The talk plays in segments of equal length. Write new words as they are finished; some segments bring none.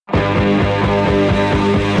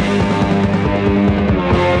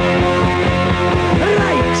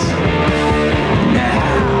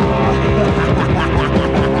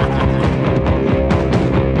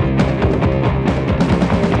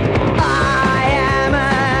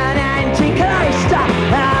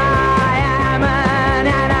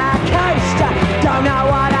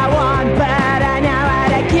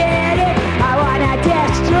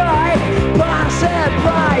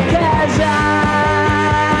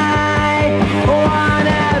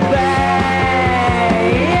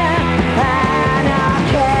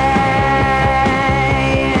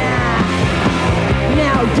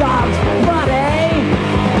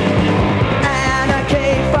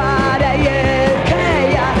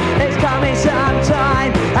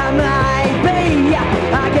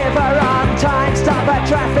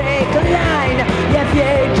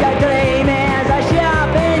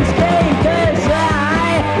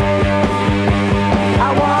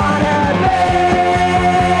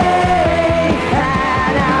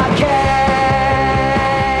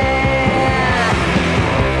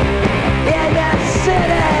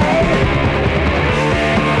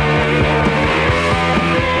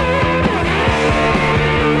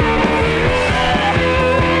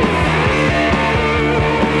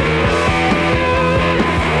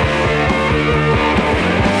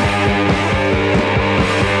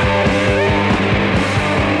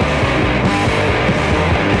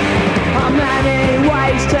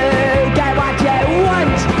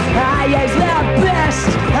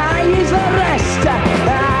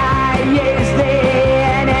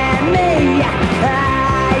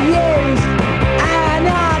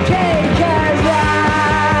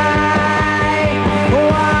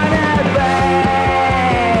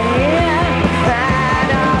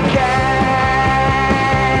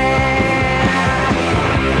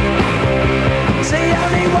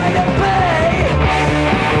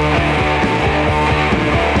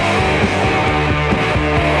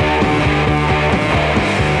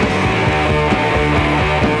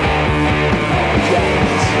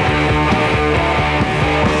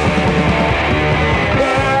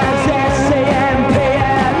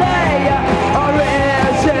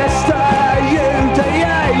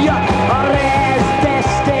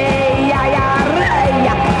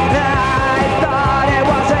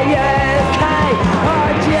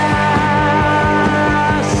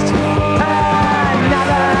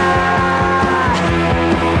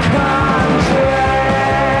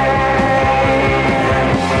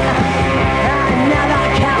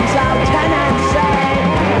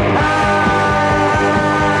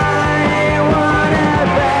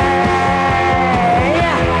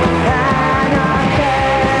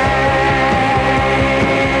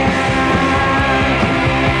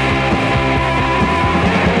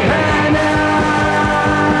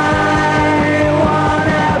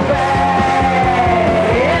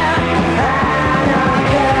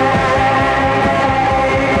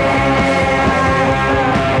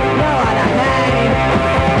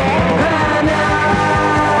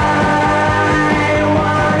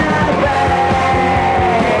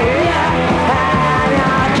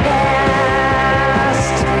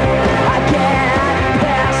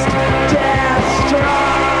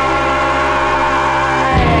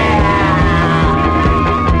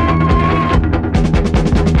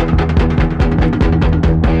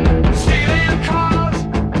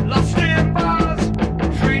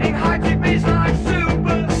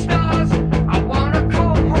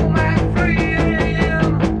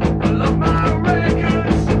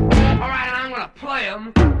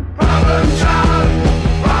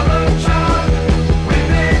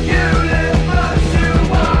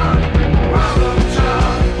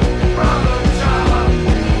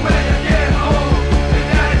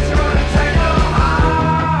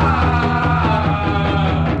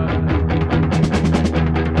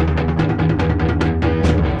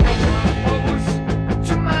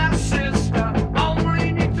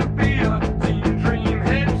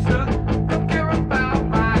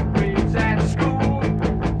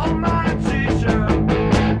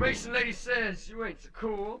ain't so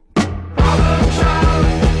cool. Problem child,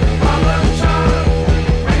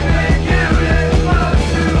 we make it close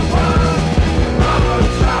to one. Problem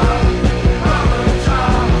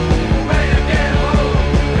child, when you get home,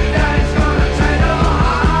 your daddy's gonna tell you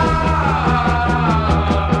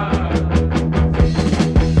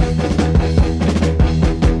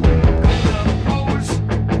propose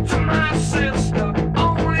to my sister,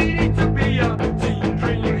 only need to be a teen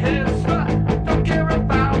dream hipster. Don't care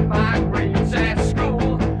about my grades at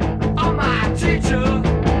school or my teacher.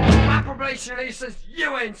 My probation says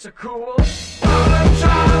you ain't so cool. Problem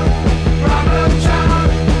child,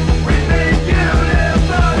 we make you live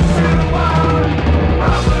close to one.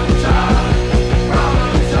 Problem child,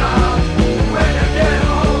 when you get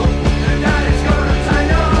home, your daddy's gonna tell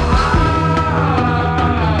you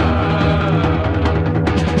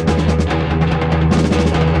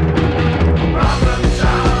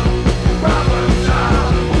Problem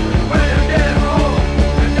child, when you get home,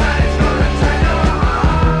 your daddy's gonna tell you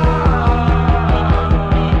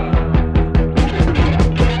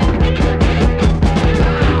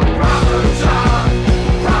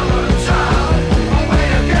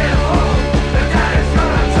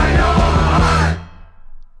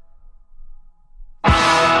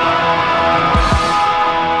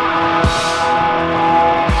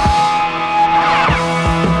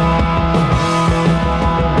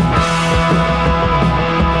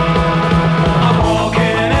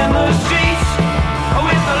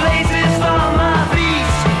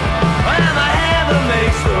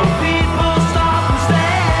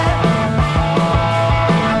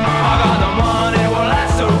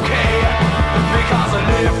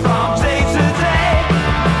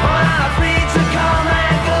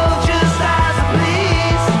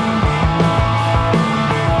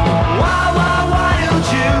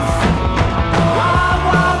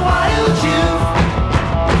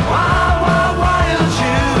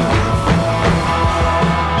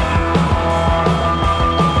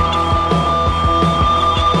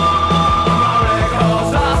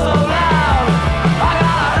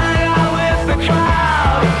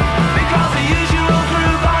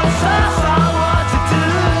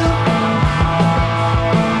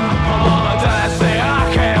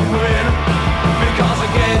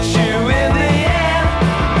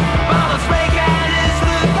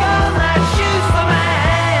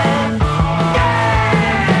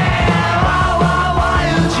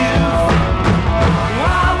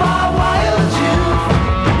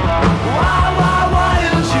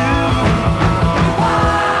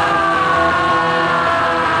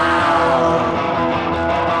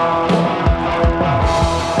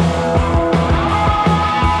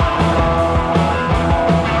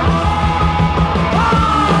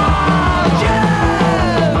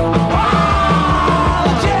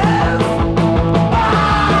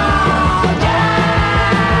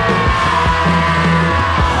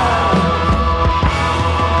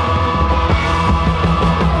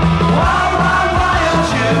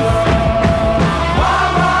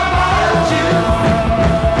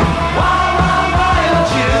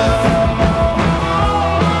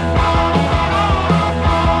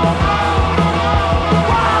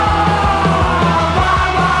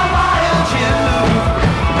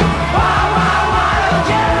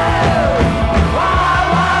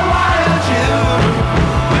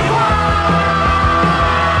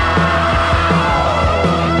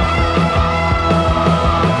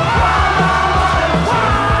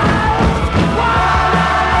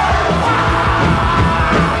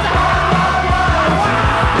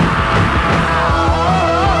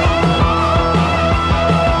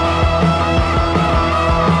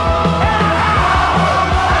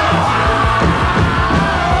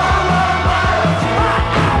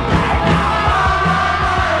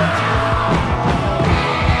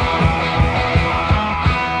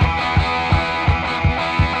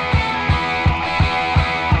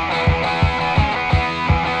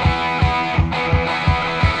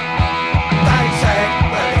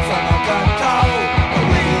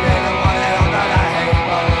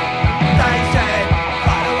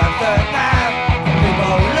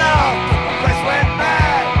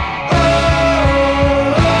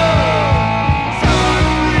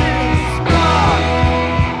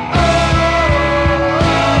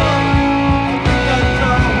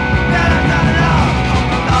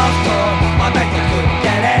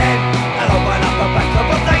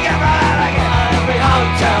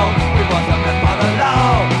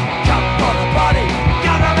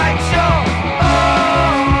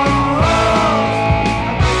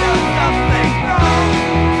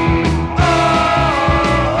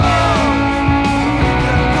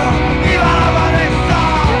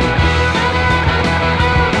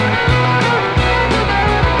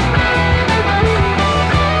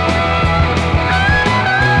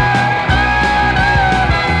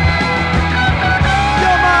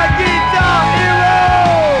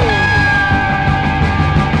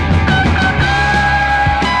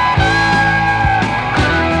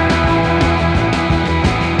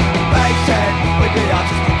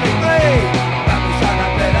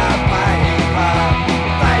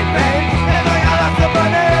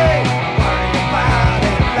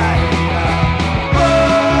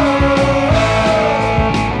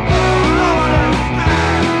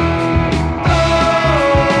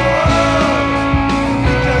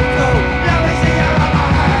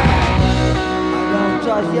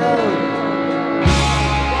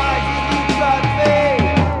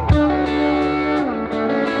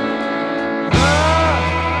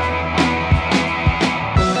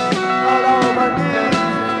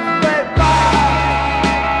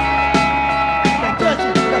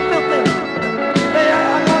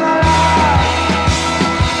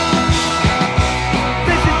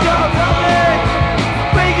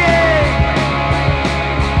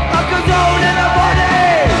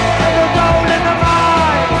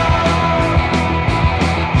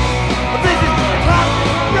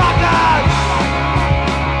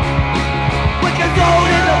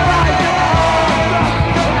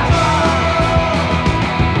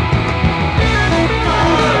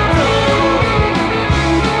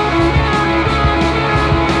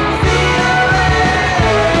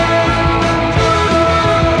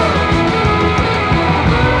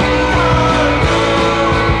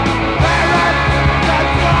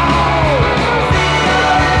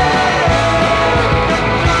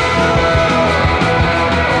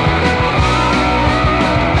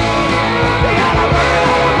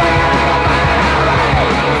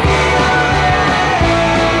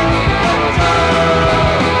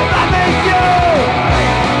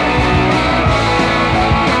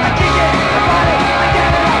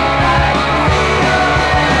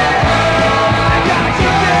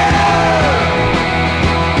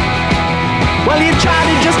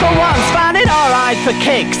For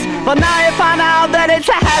kicks, but now you find out that it's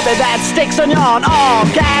a habit that sticks and you're an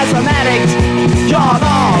orgasm addict. You're an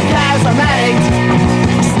orgasm addict.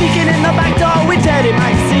 Sneaking in the back door with dirty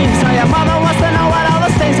magazines, so your mother wants to know what all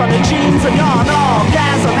the stains on the jeans, and you're an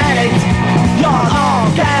orgasm addict. You're an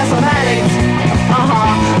orgasm addict.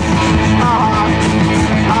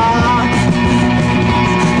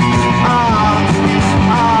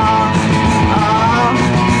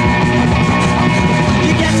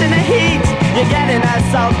 You get in the heat, you're getting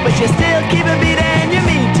assault, but you still keep a beat and you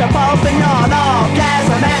meet to both, and you're an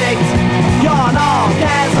orgasm addict. You're an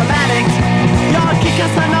orgasm addict. You're a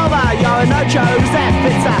Casanova, you're no Joseph.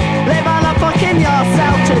 It's a live on a fucking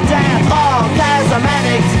yourself to death. Orgasm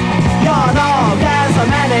addict. You're an orgasm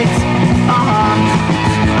addict.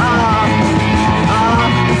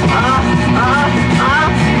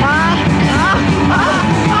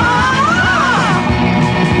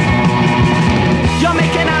 You're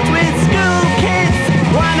making out with school kids,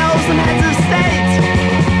 winos and heads of state.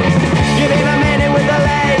 You've even made it with a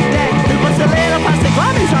lady who puts the little plastic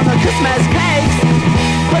bombings on the Christmas cakes.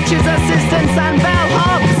 Butchers, assistants and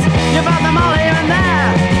bellhops, you've had them all here and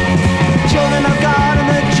there. Children of God and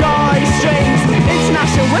the joy strings,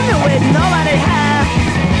 international women with nobody hair.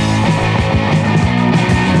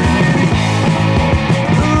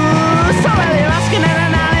 Ooh, so well you're asking in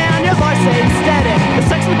an alley and your voice ain't steady. The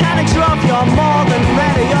sex mechanics are off, you're more than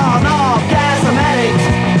ready. You're an orgasm addict.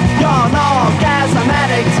 You're an orgasm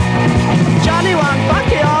addict. Johnny won't fuck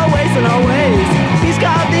you always and always. He's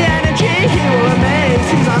got the energy, he will amaze.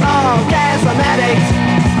 He's an orgasm addict.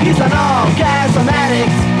 He's an orgasm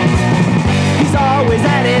addict. He's always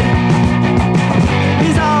at it.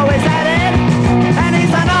 He's always at it. And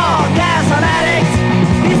he's an orgasm addict.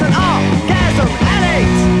 He's an orgasm addict.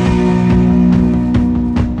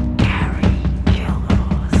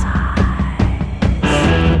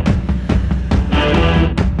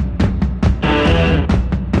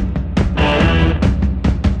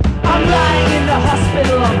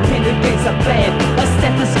 A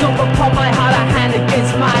stethoscope upon my heart, a hand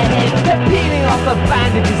against my head. They're peeling off the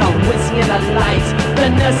bandages, I'm whizzing in the light. The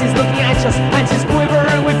nurse is looking anxious and she's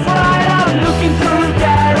quivering with fright. I'm looking through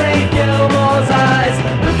Gary Gilmore's eyes.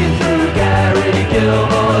 Looking through Gary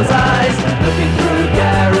Gilmore's eyes. Looking through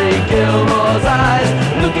Gary Gilmore's eyes.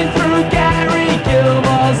 Looking through Gary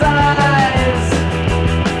Gilmore's eyes.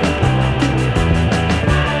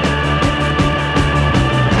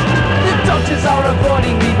 The doctors are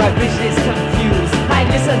avoiding me, my vision is confused. I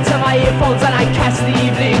listen to my earphones and I catch the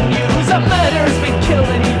evening news. A murder has been killed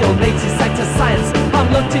and he donates his sight to science. I'm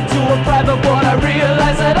looked into a private ward, I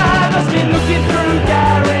realize that I must be looking through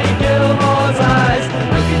Gary Gilmore's eyes.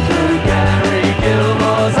 Looking through Gary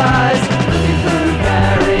Gilmore's eyes. Looking through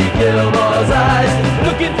Gary Gilmore's eyes.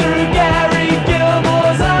 Looking through Gary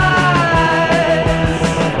Gilmore's eyes.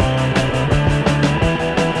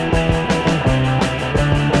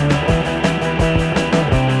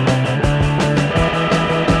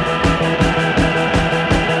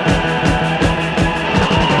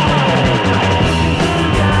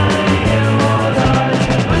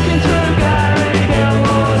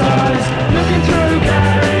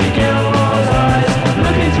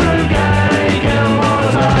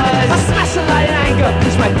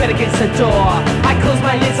 My bed against the door. I close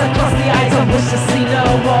my lids, I close the eyes, I wish to see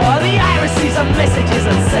no the messages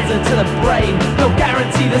uncensored to the brain. No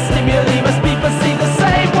guarantee the stimuli must be perceived the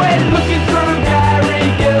same. We're looking through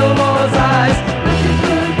Gary Gilmore's eyes. Looking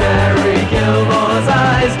through Gary Gilmore's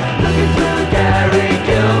eyes. Looking through Gary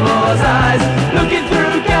Gilmore's eyes. Looking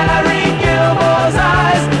through Gary Gilmore's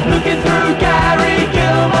eyes. Looking through Gary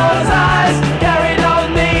Gilmore's eyes. Gary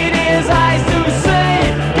don't need his eyes to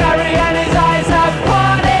see. Gary and his eyes have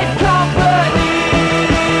parted company.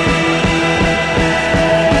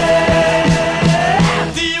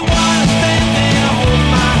 Do you wanna stand there and hold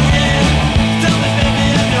my hand? Tell me, baby,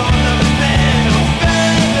 if you're not a fan. Oh,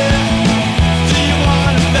 baby, do you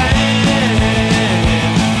wanna dance?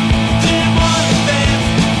 Do you wanna dance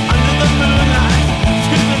under the moonlight?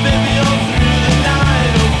 Screaming, baby, all through the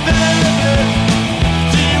night. Oh, baby,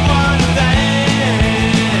 do you wanna dance?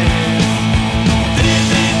 Do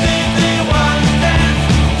you wanna dance?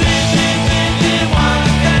 Do you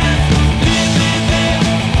wanna dance?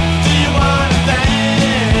 Do you wanna dance?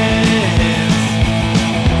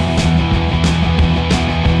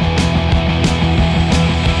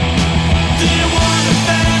 Do you wanna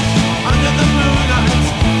dance under the moonlight?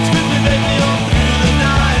 Screaming, baby, all through the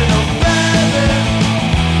night. Oh, baby,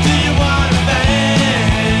 do you wanna dance?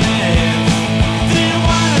 Do you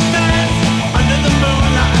wanna dance under the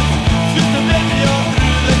moonlight? Screaming, baby, all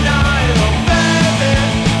through the night. Oh, baby,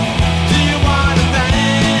 do you wanna dance?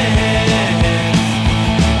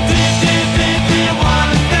 Do you wanna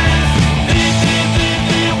dance? Do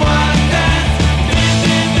you wanna dance?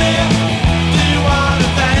 Do you wanna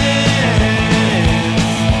dance?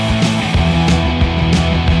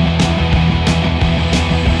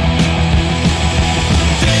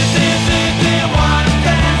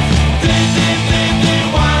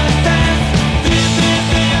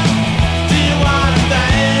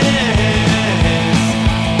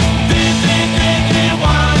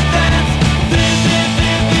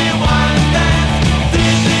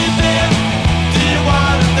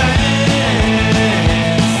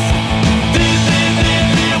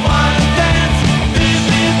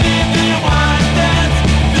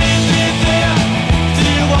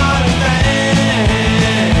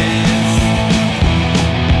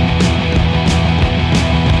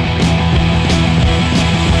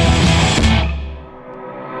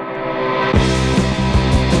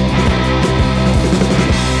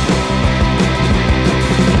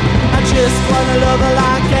 I just wanna love her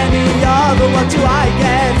like any other. What do I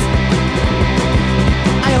get?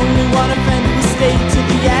 I only wanna friend who stay to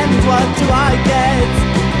the end. What do I get?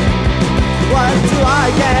 What do I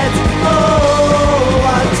get? Oh,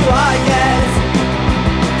 what do I get?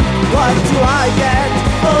 What do I get?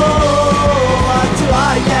 Oh, what do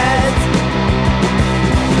I get?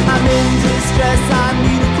 I'm in distress, I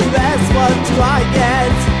need a caress. What do I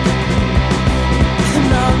get?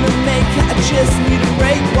 I'm a maker, I just need a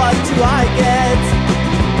break. What do I get?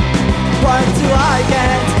 What do I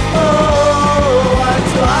get? Oh, what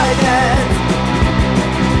do I get?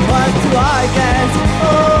 What do I get?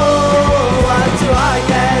 Oh, what do I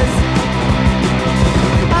get?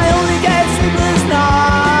 I only get sleepless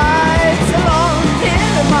nights alone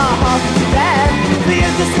here in my haunted bed. The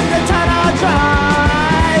interest in the town I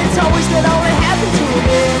tried. I wish that only happened to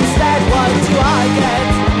me instead. What do I get?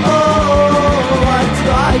 Oh, what do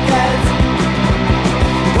I get?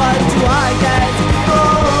 What do I get? Oh,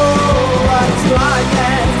 what do I get?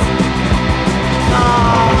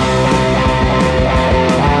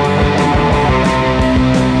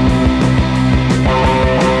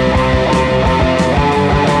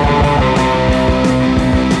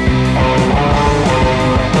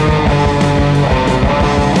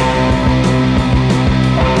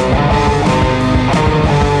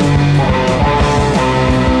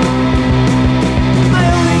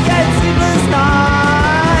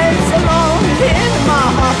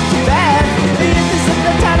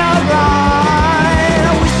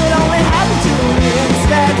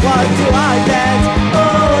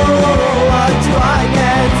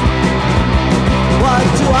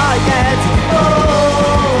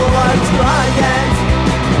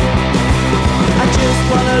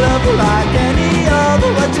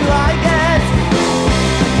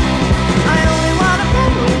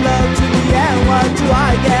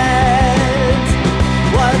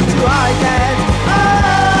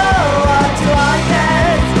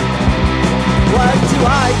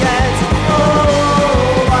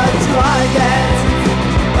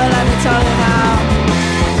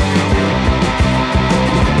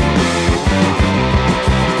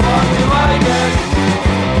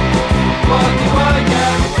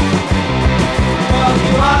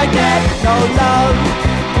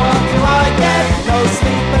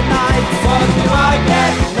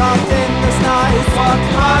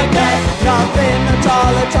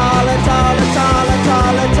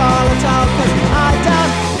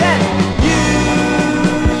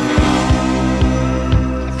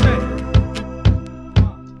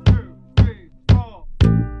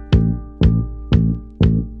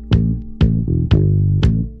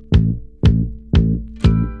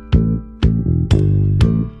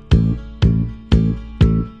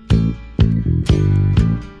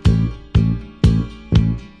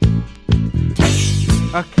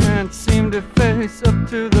 I can't seem to face up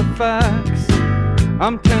to the facts.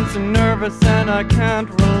 I'm tense and nervous and I can't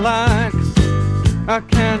relax. I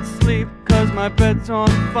can't sleep 'cause my bed's on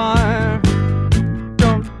fire.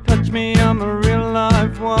 Don't touch me, I'm a real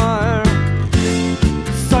live wire.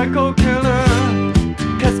 Psycho killer,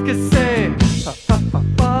 qu'est-ce que c'est? Fa fa fa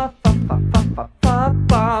fa fa fa fa fa fa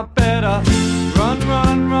fa. Better run,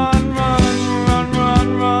 run, run, run, run, run,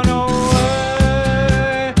 run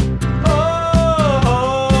away. Oh,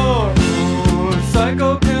 oh, oh, psycho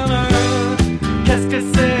killer, qu'est-ce que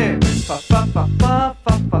c'est? Fa fa fa fa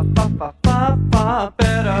fa fa fa fa fa fa.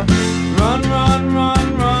 Better run, run, run,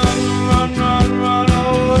 run, run, run, run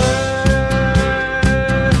away.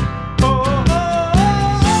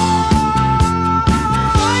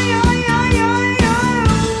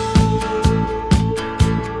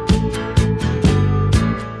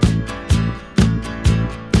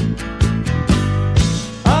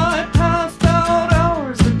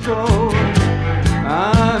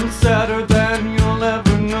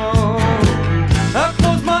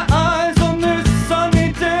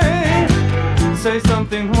 Say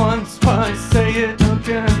something once, why say it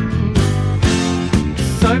again?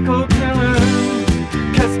 Psycho killer,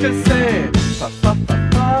 qu'est-ce que c'est? Fa fa fa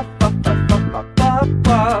fa fa fa fa fa fa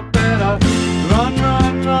fa. Better run,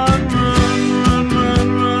 run, run, run, run, run,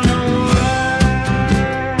 run away.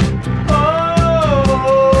 Oh,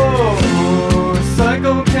 oh,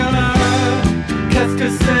 psycho killer, qu'est-ce que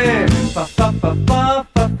c'est? Fa fa fa fa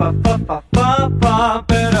fa fa fa fa fa fa.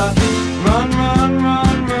 Better run, run,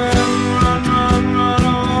 run, run.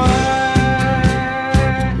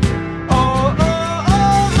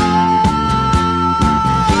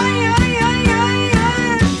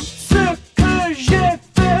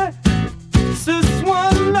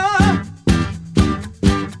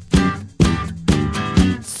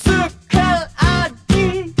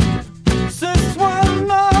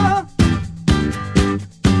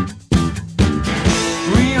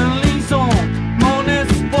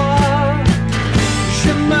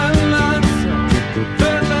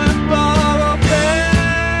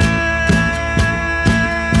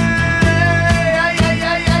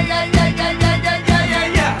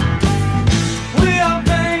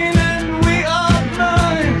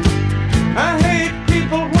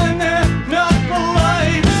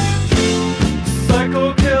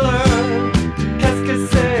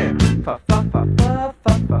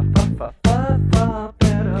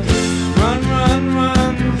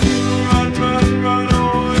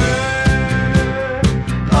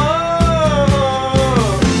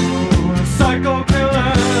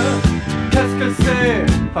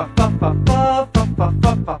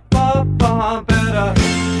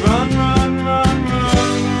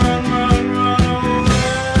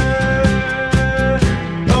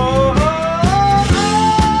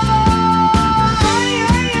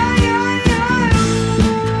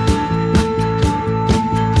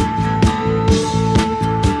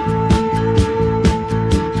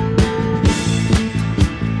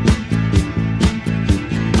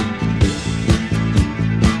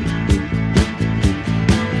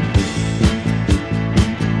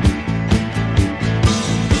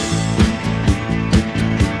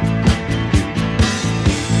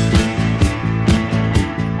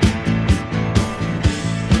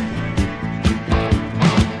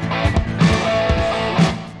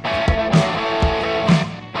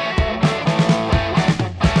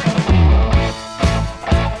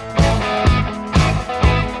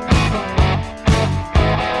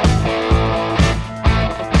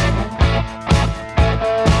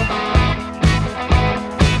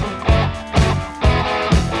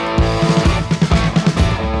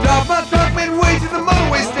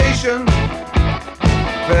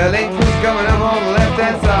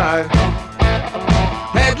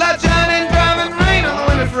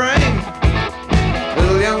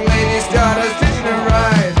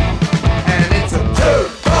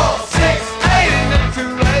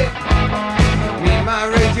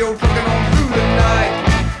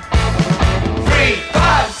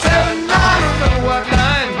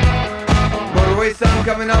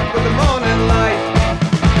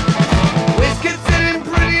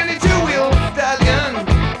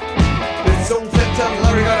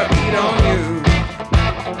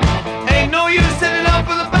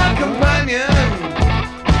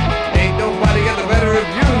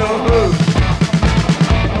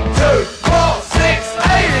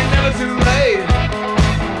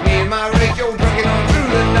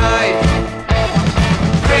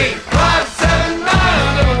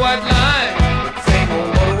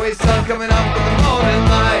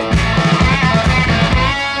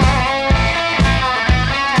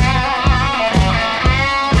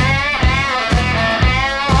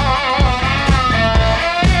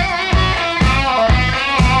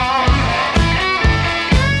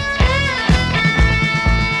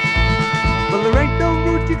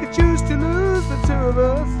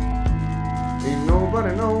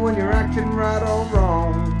 wanna know when you're acting right or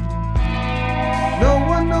wrong. No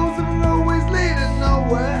one knows if the roadway's leading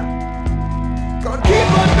nowhere. Gonna keep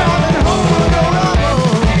on driving home, we'll go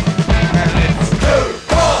home. And it's 2,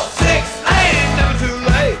 4, 6, 8, ain't never too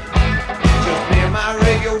late. Just me and my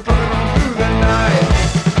radio trucking on through the night.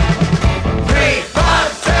 3,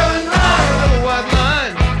 5, 7, 9, another white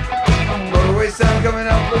line. Motorway sound coming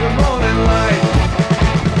up with the morning light.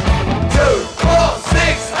 2, 4,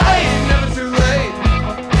 6, 8, ain't never too late.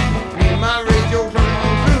 Me and my radio trucking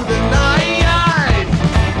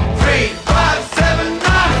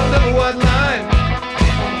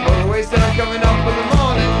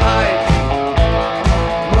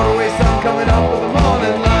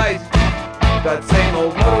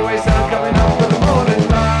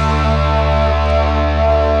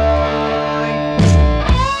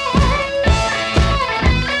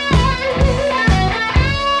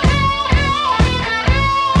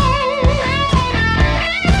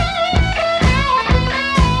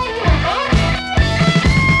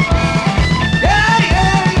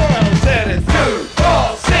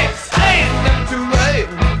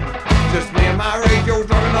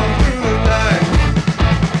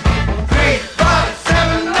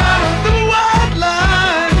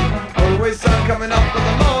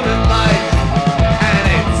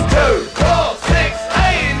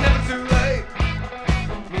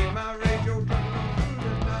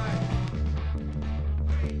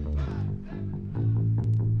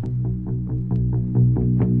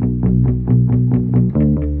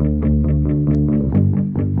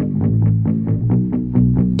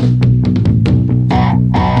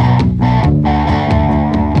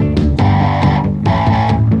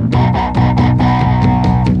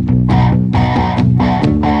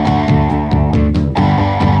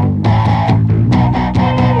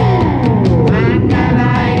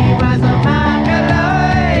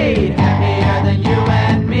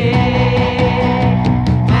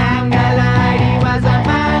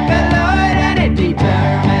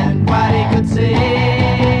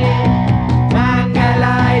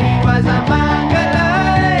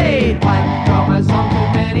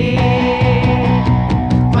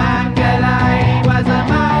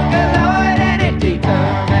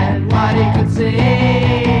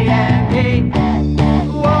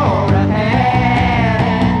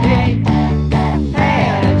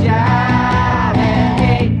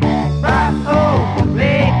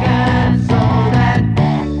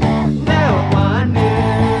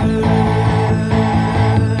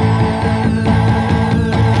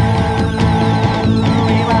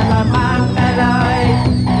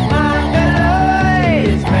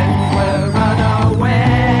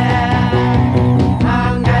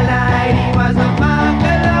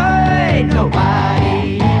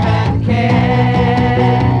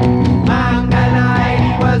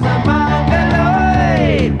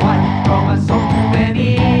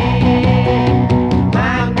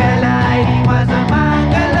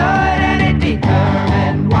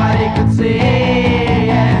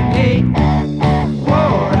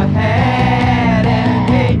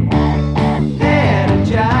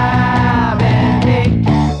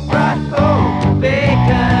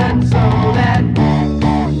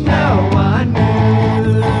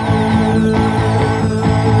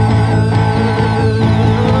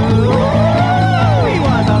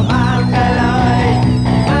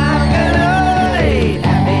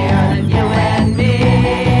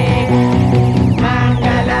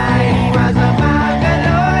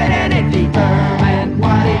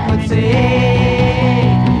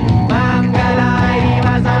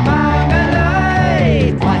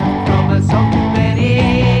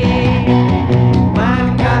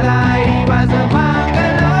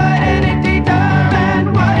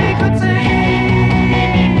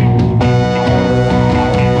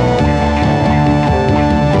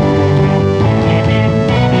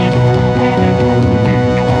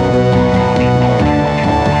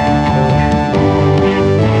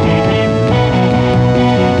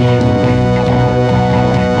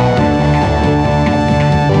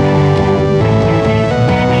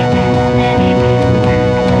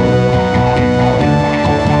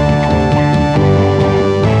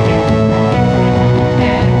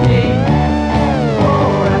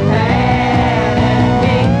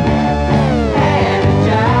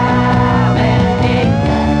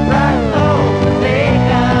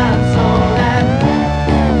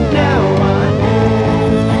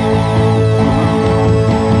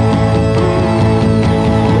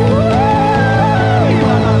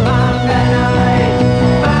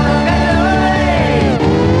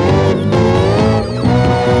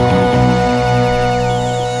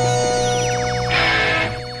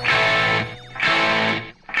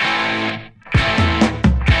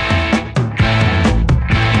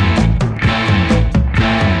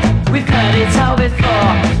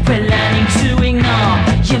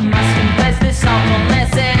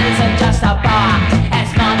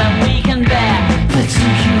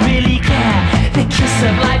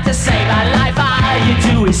of life to save my life. All you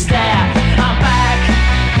do is stare. I'm back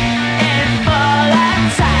in full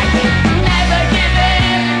attack. Never give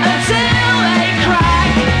in until they crack.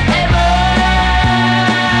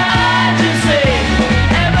 Emergency,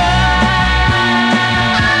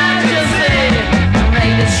 emergency.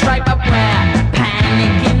 Ready to strike up where?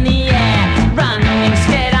 Panic in the air. Running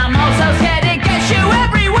scared, I'm also scared. It gets you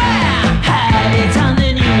everywhere. Had it on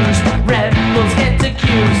the news. Rebels get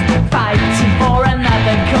accused. Fighting for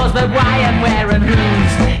another cause, but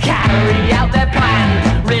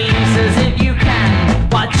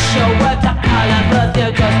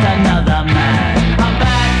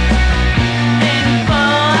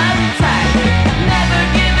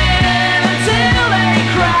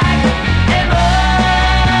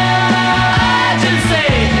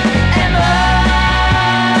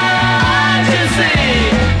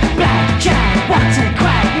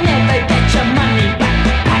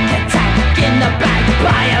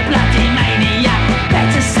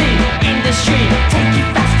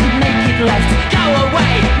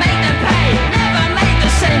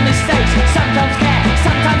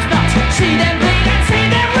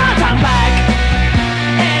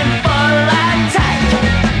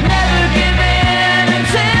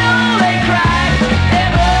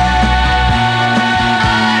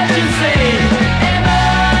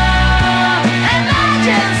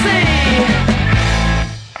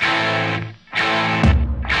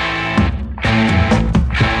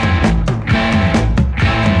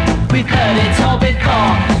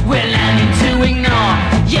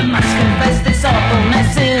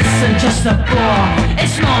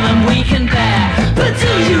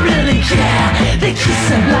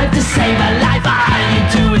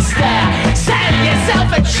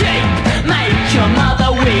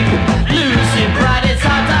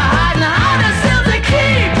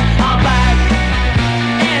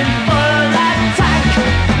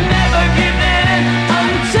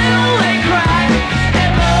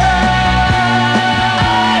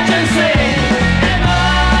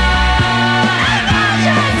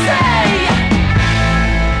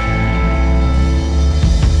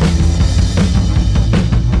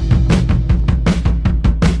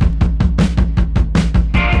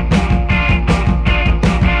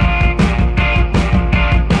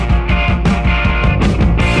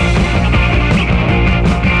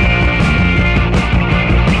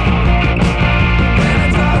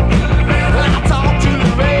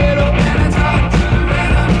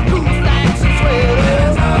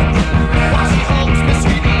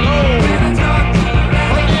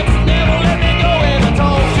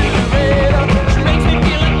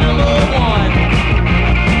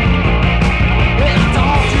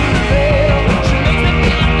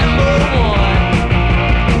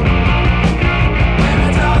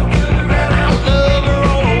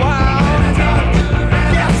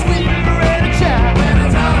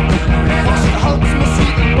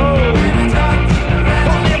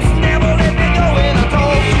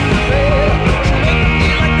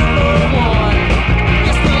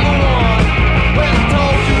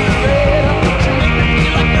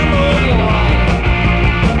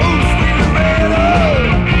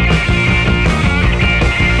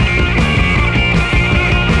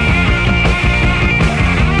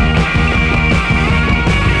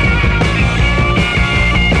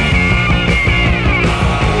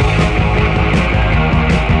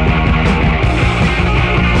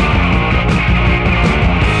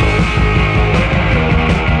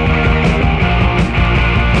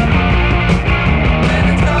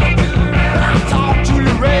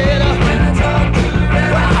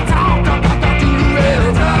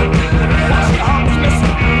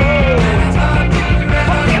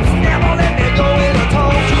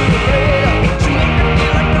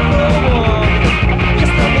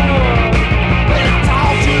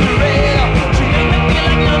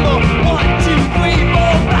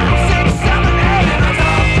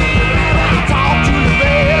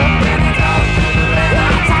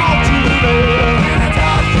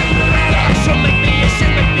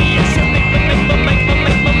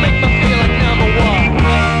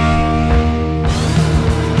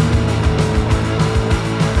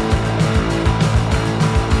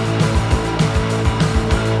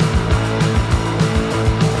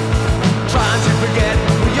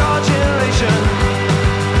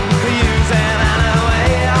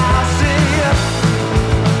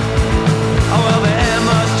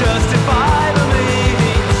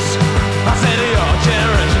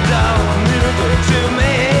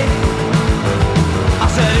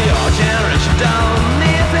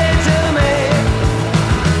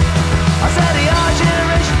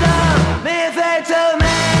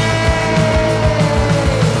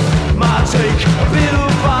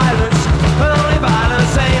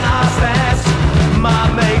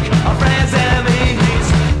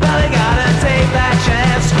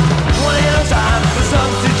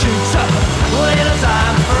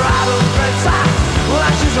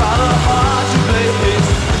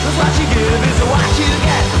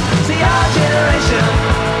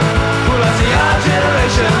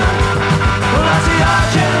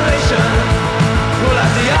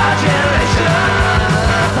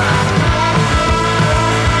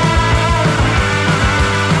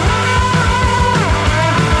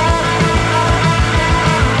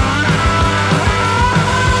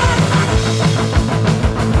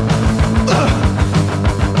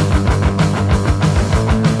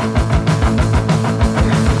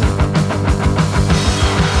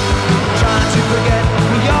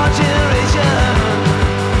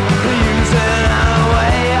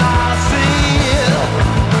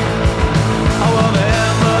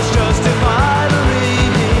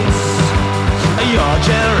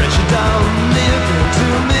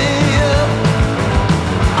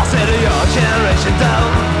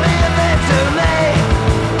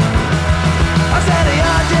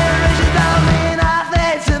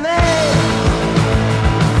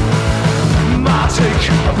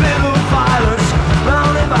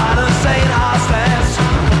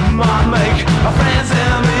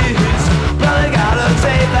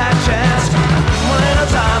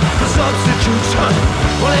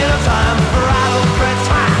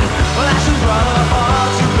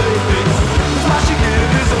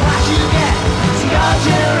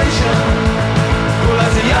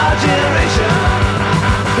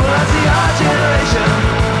generation.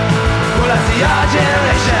 Well, I see our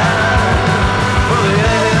generation. Well,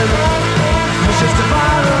 yeah, it's just to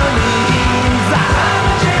follow the leads. I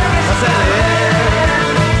said it,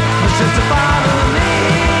 it's just to follow the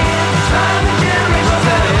leads. I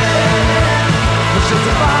said it, it's just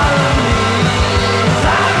to follow the leads.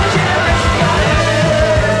 I'm a generation.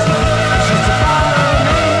 It's just to follow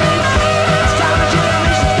the leads. It's time a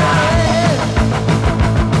generation started.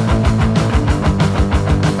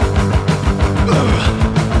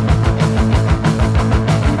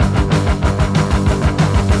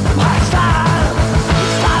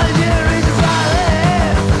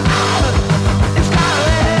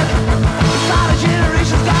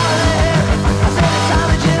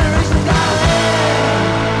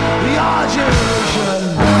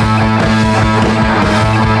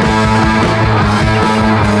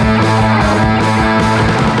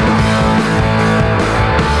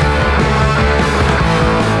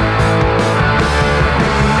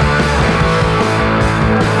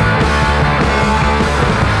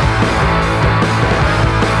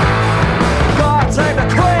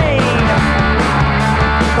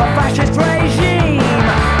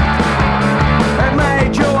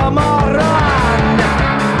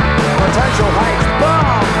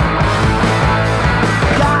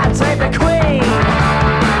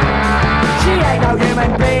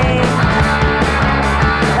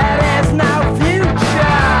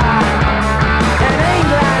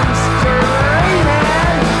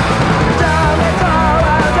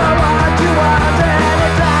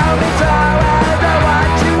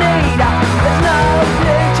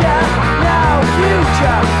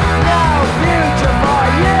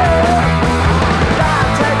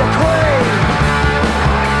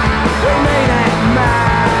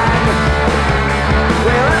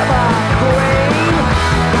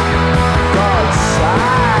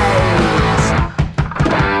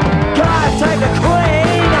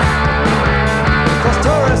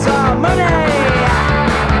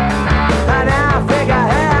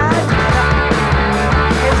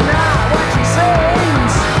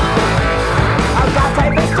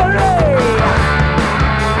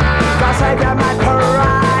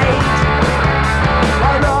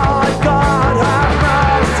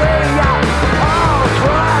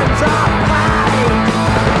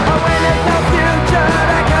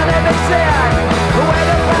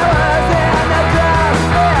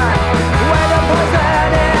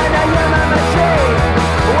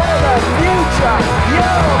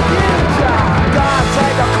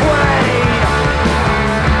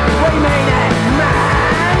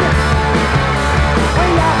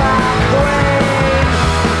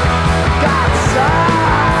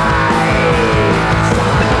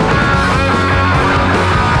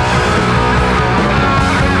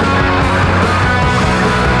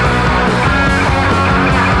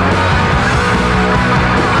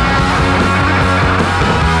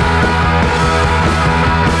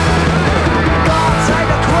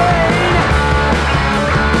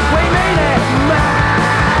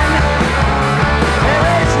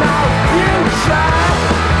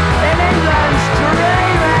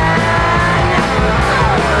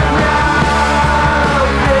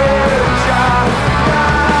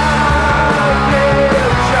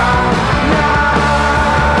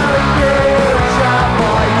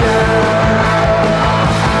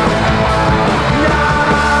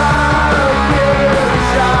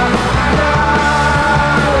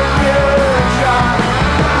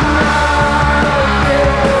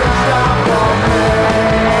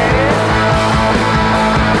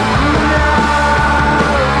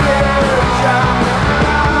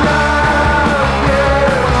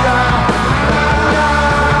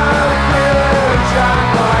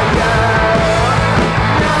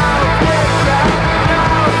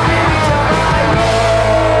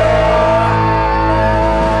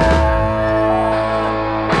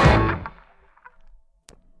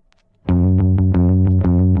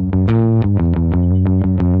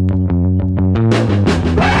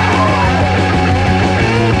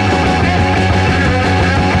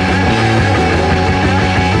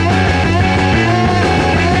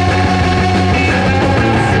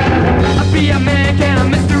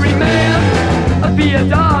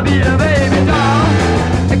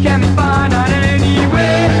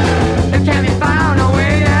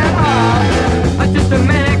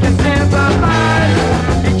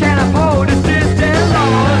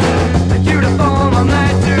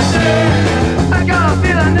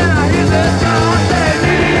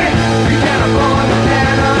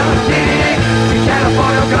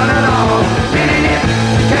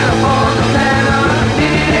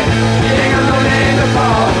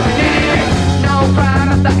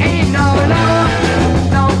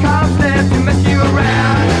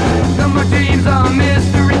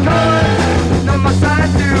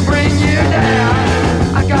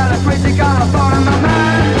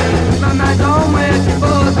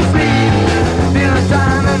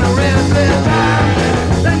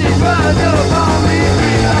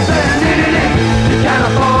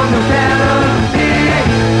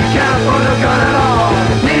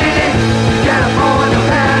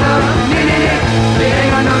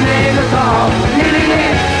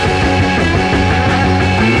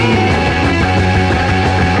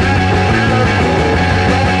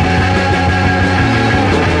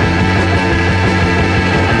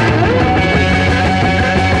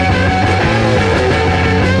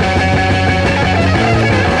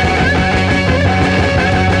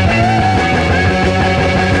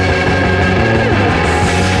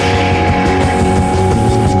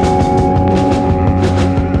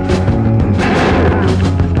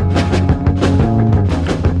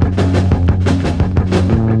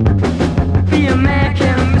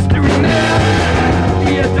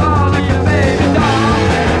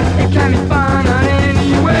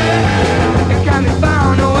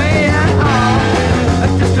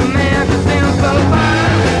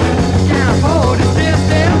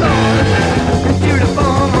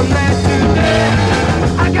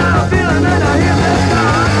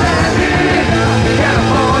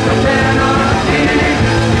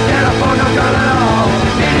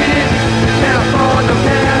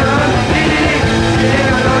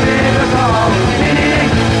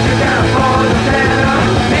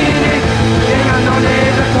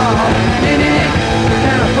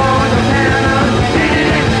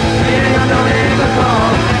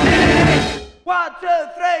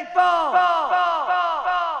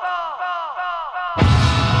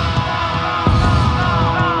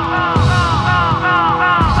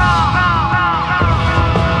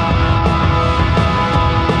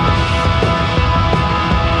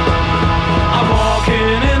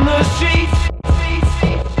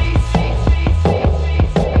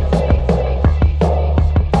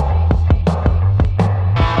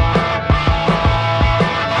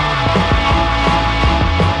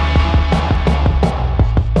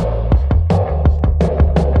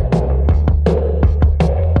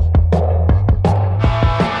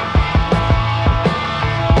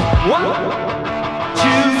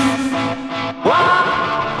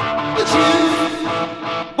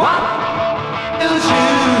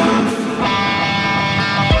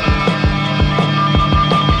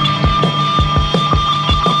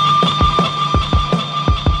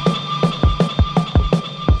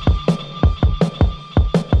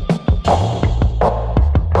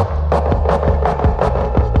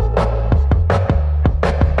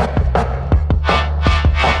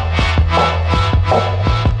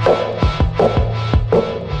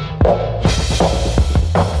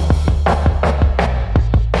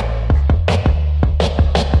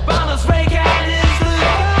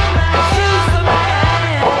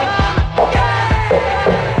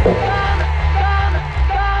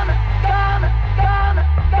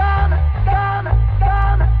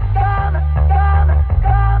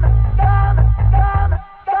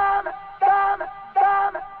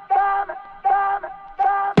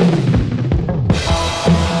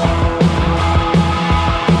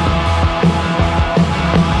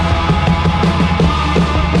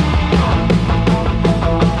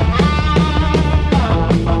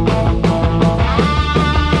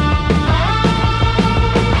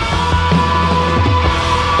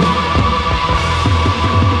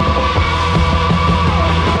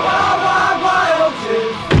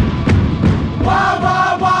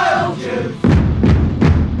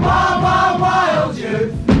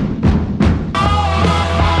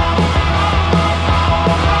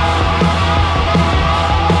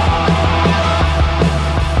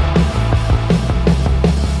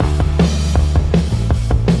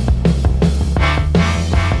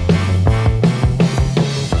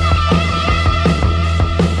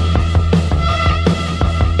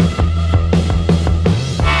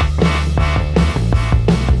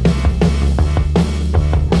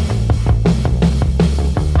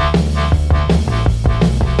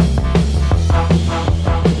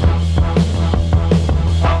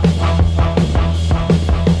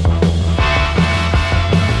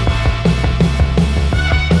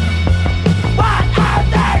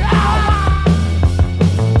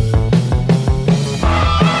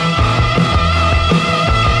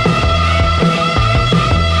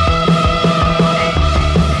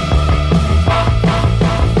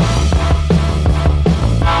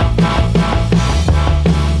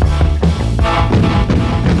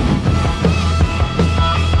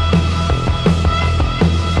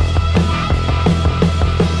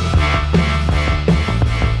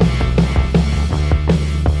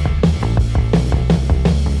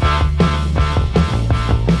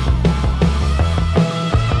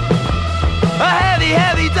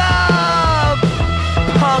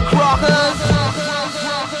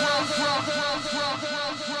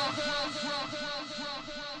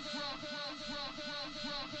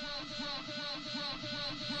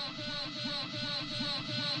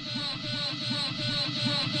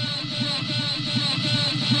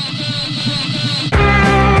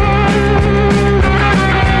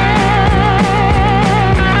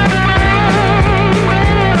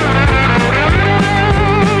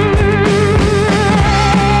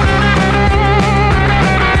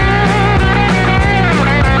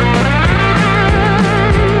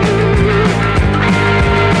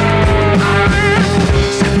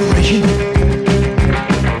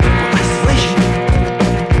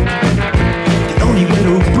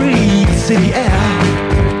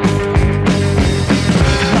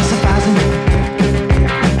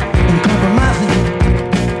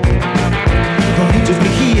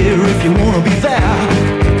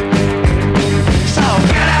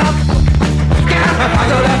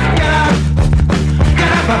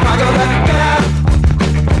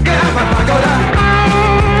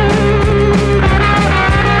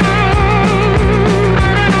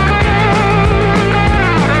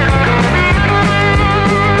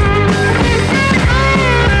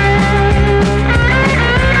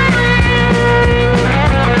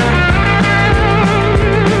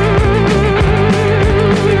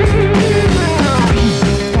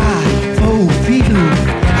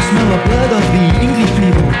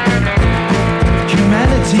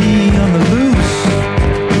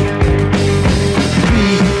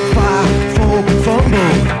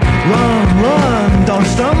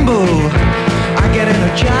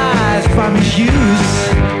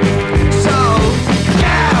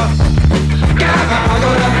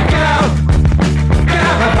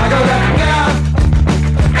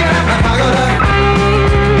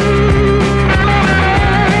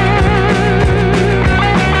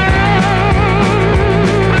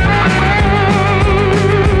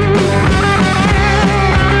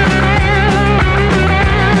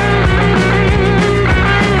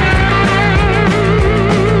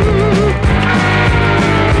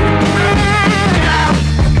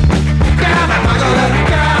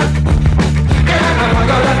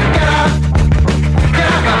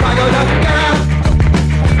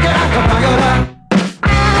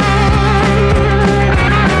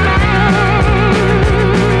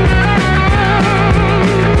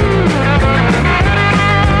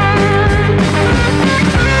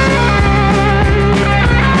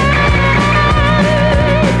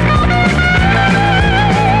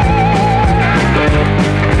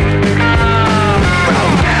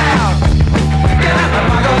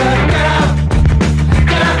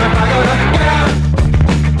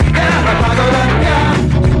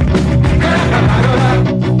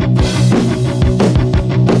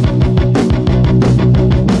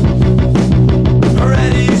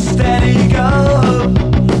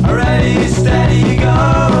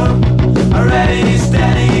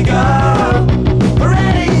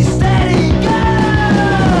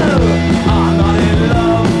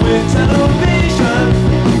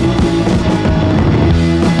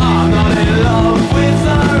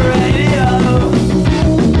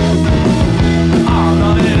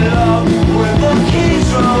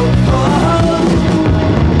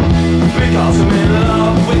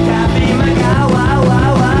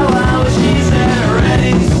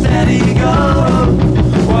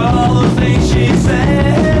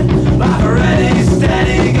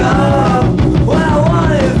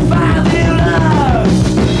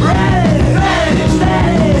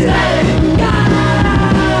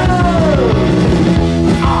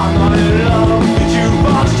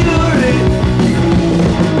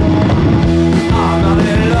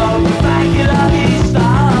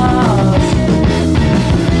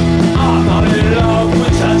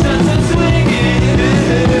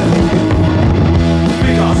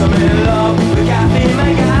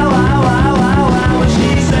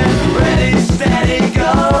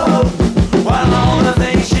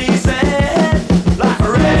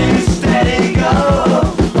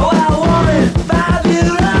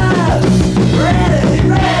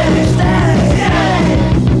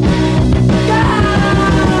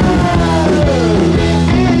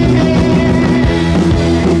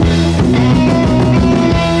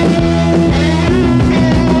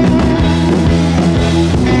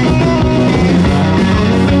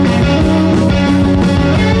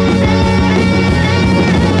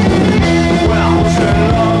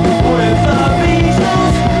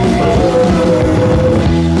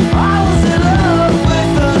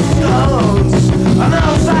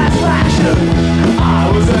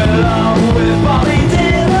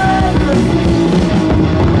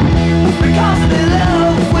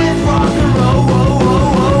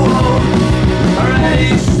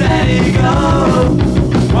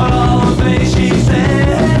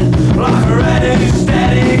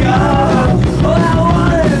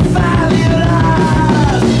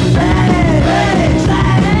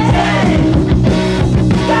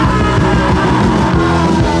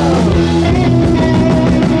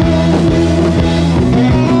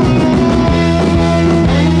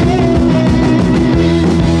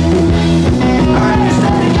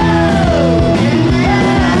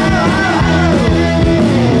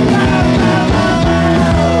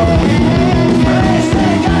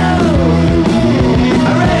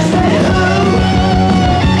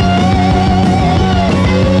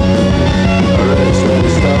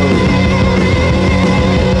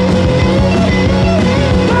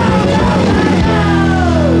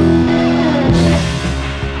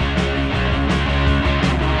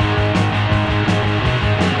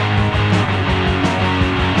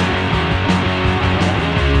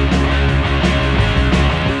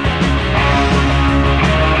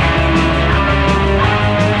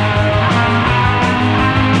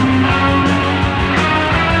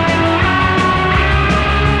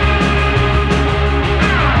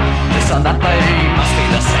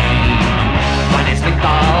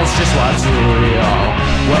 just what's real.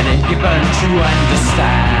 When it's given to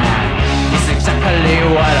understand, it's exactly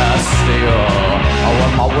what I steal. I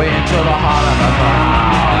went my way into the heart of the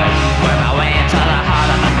crowd. Went my way into the heart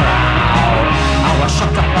of the crowd. I was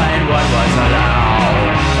shocked to find what was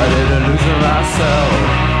allowed. I didn't lose myself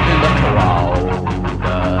in the crowd.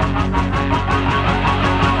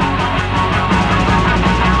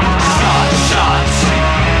 Shots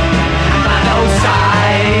by those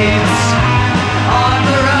sides, on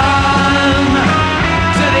the run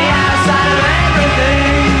to the outside of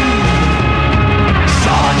everything.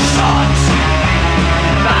 Shots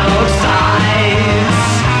by both sides,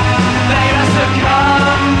 they must have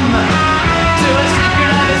come to a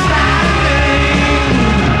secret understanding.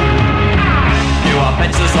 New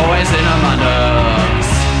offenses always in my nerves.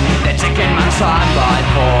 They're taking my time by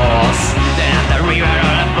force. They have to rewrite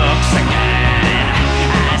all the books again.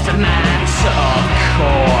 As a matter of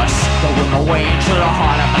course, I went my way into the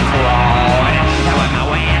heart of the crowd. I went my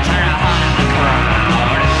way into the heart of the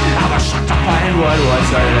crowd. I was shocked to find what was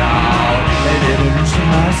allowed. They didn't lose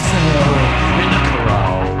myself in the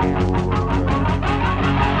crowd.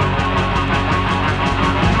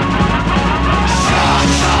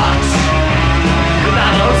 Shots by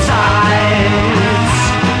both sides,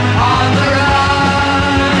 on the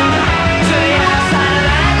run to the outside of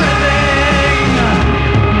everything.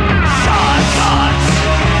 Shots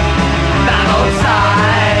by both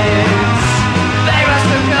sides, they must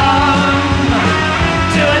have come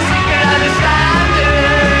to a secret understanding.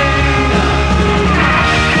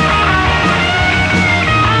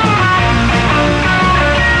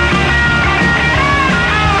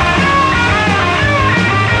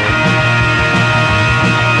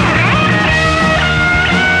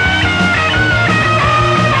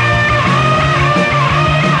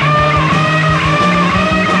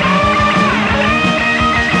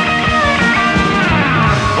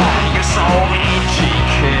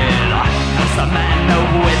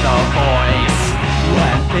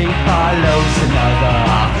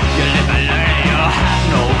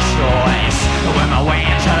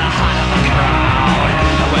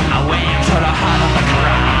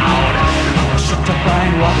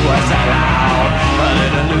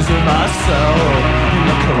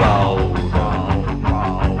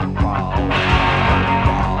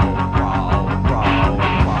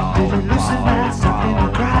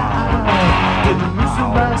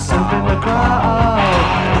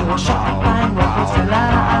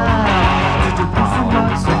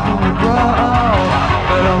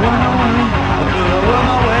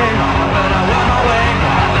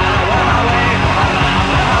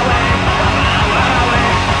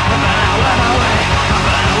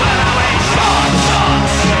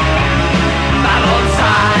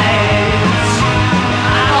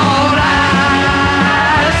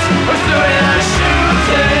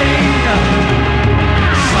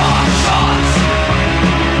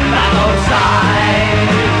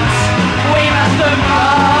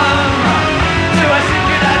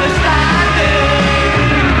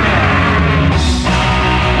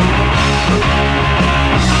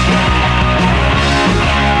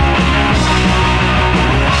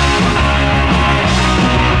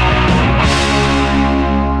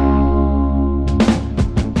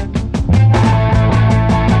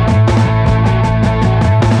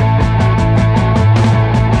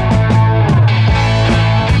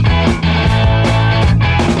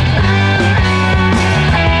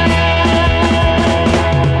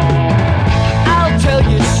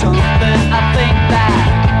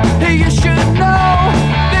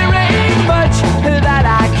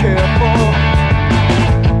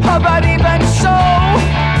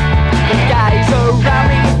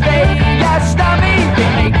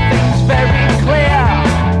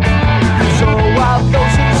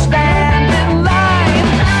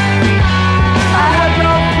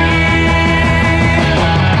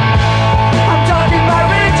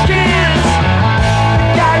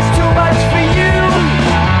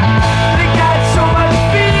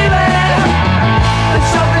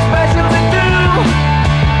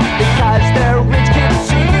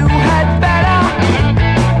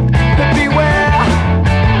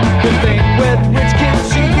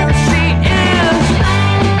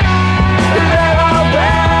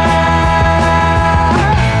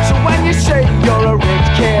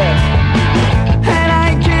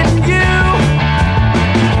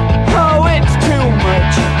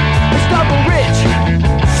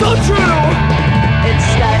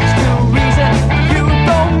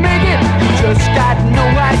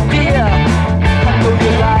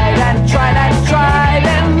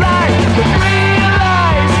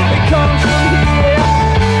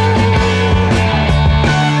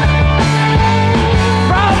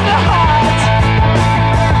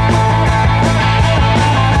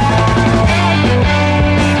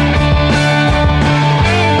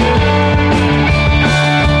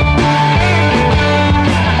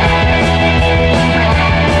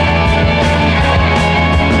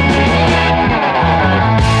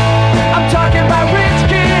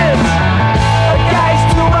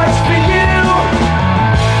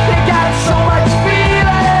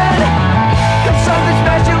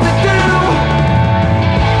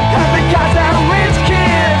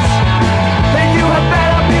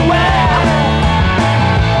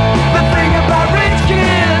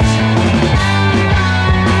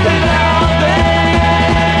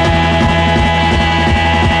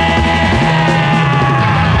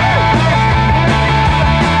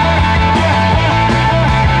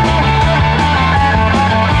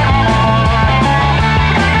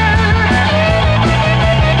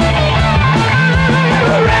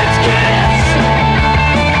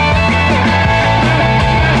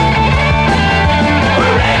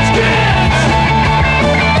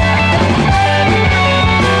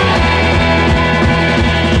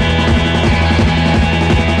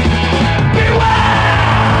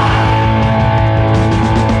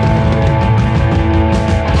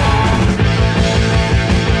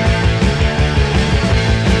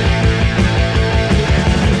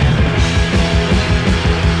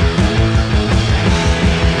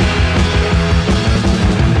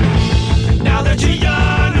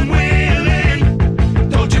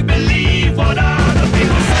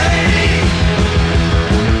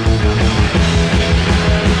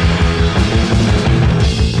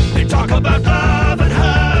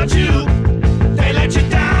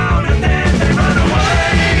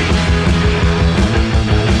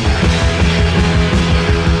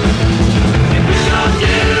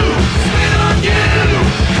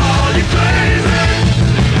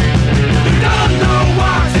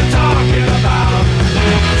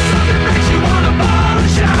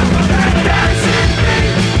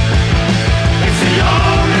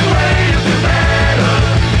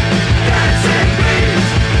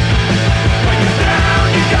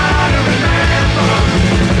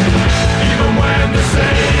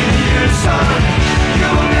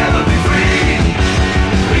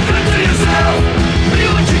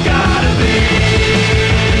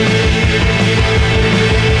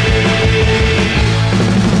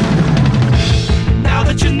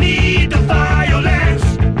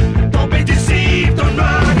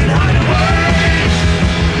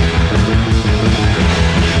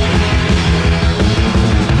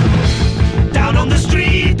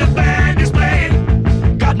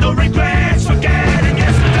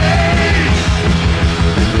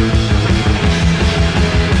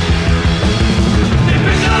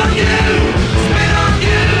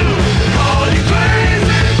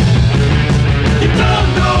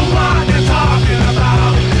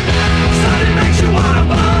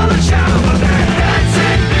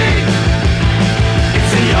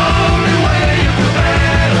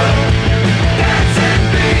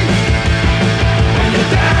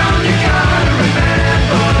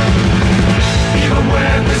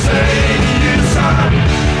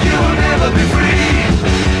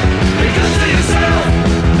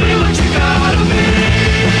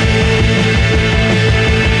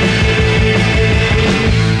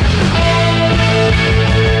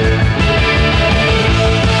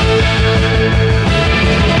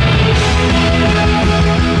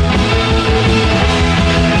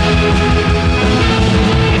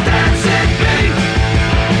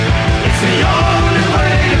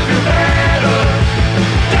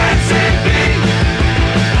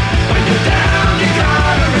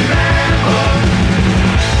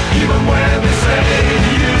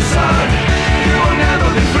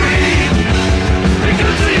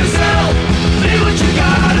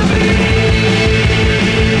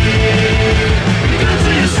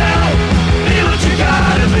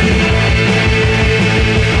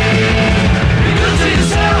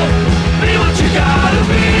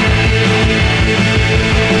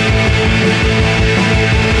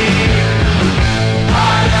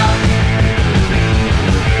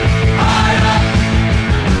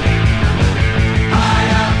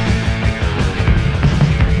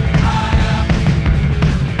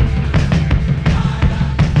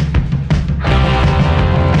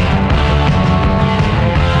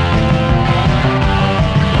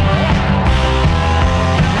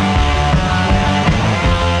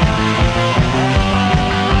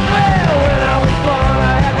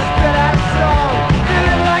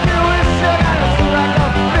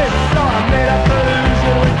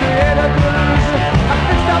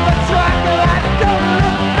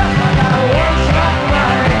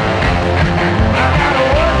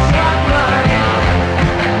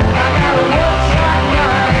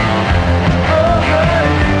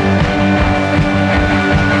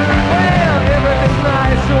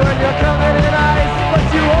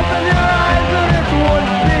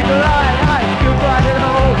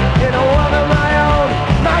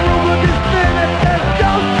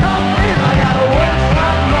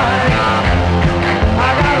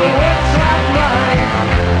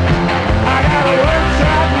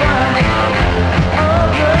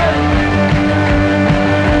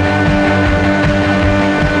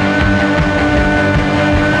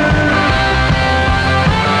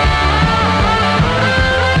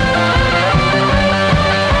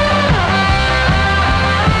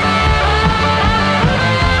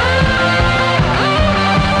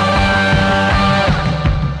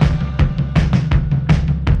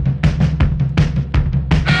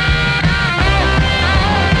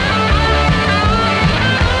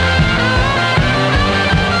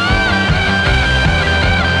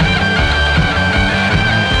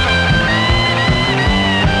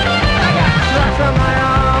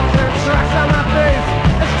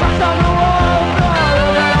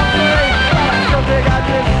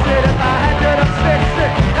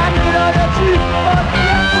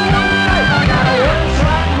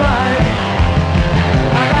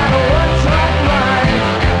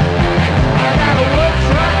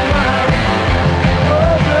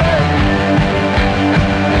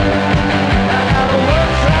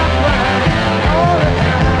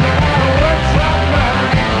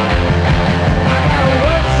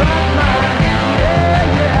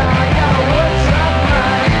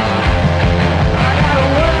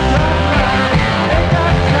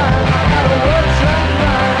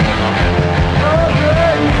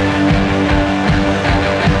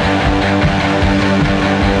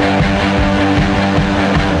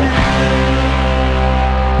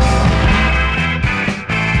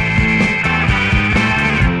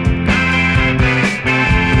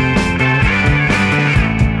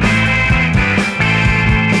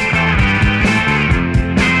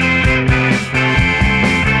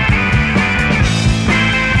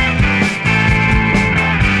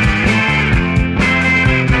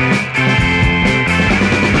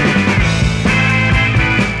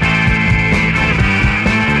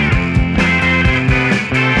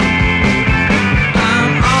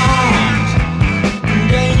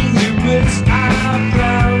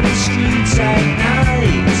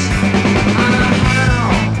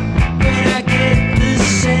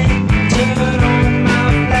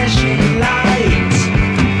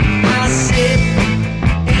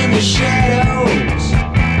 shadows,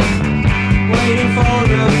 waiting for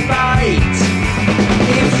a fight.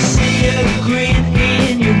 If you see a grin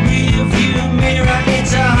in your rearview mirror,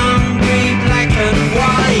 it's a hungry black and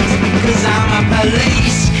white. 'Cause I'm a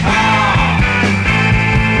police car.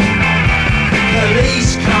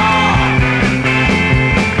 Police car.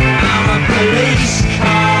 I'm a police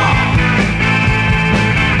car.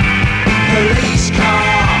 Police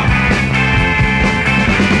car.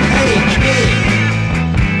 Hey kid,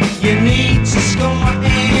 you need to score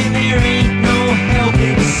and there ain't no help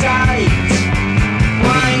in sight.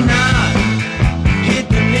 Why not hit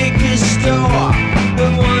the liquor store, the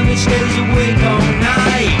one that stays awake all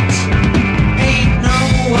night? Ain't no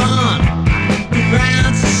one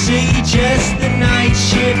around to see, just the night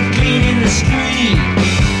shift cleaning the street.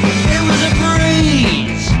 It was a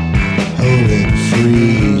breeze. Hold it,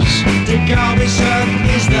 freeze. The garbage truck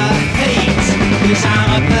is the hate. 'Cause I'm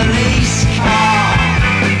a police car.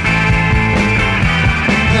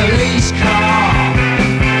 Police car.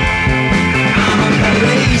 I'm a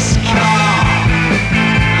police car.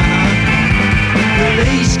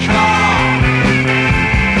 Police car.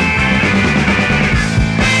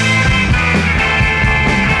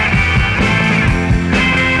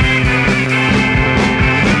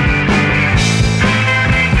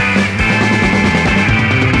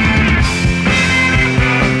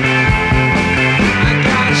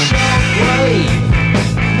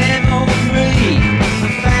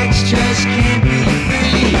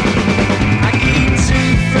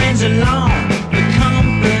 Along the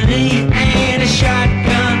company and a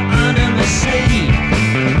shotgun under my seat.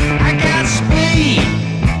 I got speed,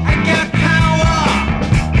 I got power,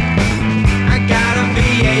 I got a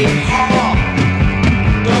V8 Hawk.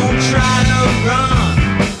 Don't try to run,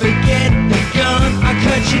 forget the gun, I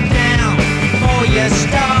cut you down before you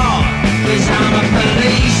start. 'Cause I'm a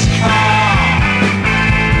police car.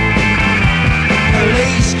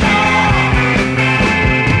 Police car.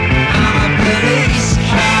 I'm a police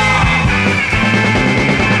car.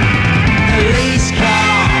 Police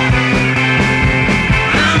car.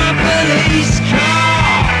 I'm a police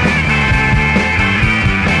car.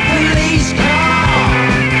 Police car.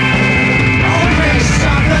 Okay,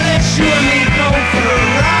 sucker, let's you and me go for a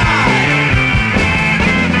ride.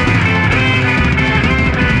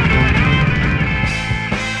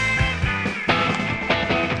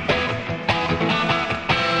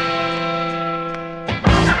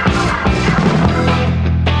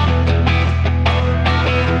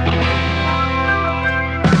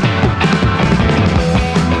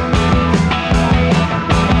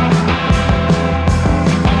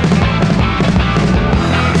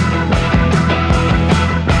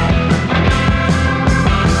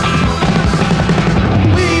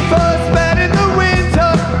 We first met in the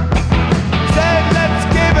winter, said let's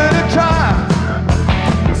give it a try.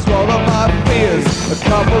 Swallow my fears, a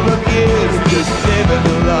couple of years, just living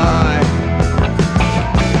a lie.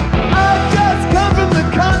 I just come from the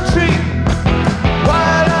country,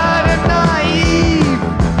 wide-eyed and naive.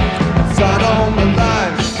 Sun on the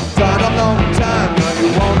line, done a long time, now you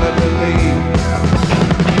wanna believe.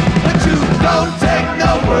 But you don't take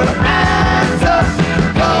no for an answer.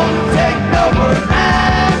 Don't take no for an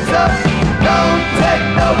answer. Don't take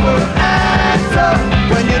no for an answer.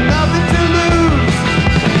 When you're nothing to lose.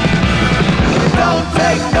 Don't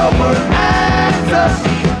take no for an answer.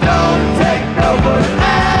 Don't take no for an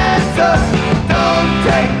answer. Don't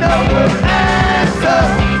take no for an answer.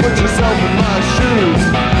 Put yourself in my shoes.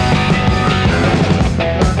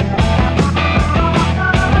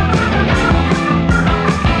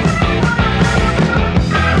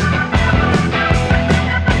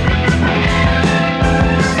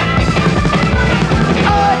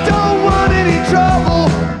 I don't want any trouble.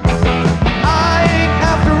 I ain't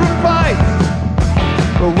after a fight.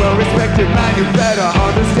 But well-respected man, you better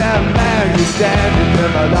understand, man, you stand in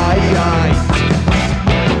the light.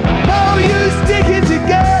 No use sticking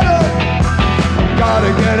together.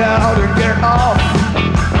 Gotta get out and get off.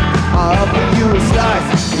 I'll offer you a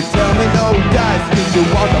slice. You tell me no dice, 'cause you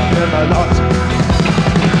want to play a lot.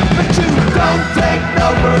 But you don't take no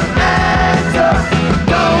for an answer.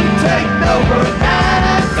 Don't take no for an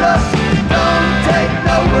answer. Don't take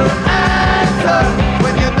no for an answer.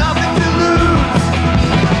 When you're nothing to lose.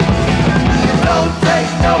 Don't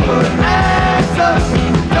take no for an answer.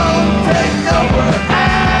 Don't take no for an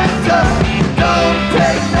answer. Don't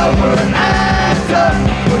take no for an answer.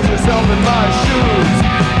 Put yourself in my shoes.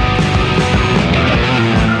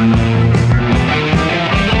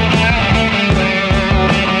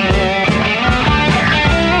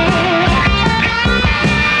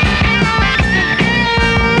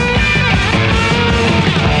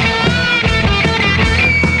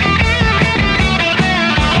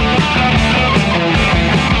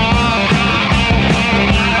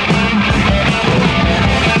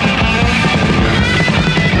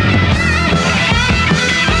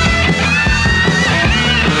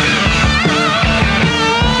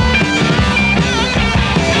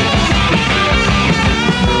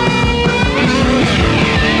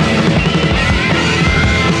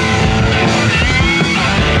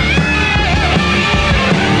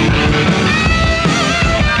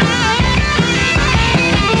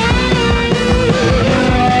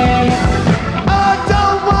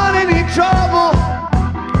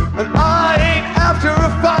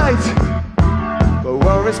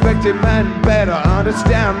 man better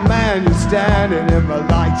understand, man, you're standing in the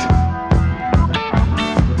light.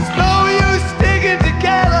 There's no use sticking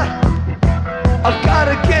together. I've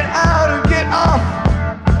gotta get out and get off.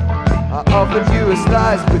 I offered you a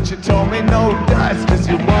slice, but you told me no dice, cause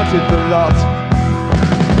you wanted the lot.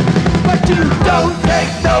 But you don't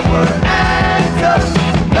take no for an answer.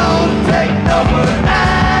 Don't take no for an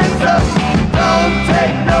answer. Don't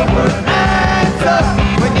take no for an answer.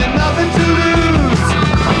 When you're nothing to lose.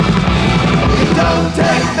 You don't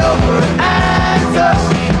take no for an answer.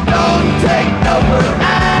 Don't take no for an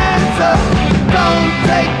answer. Don't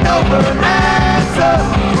take no for an answer.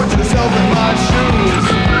 Put yourself in my shoes.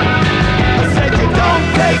 I said you don't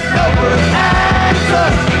take no for an answer.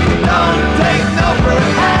 Don't take no for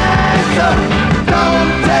an answer.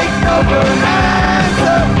 Don't take no for an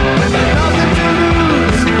answer. When there's nothing to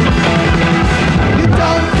lose. You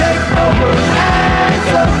don't take no for an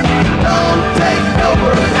answer. Don't take no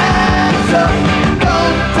for an answer.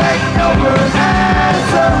 Don't take no for an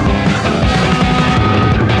answer.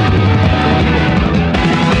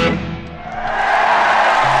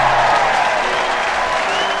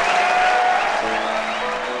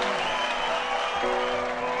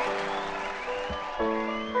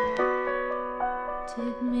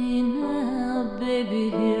 Take me now, baby,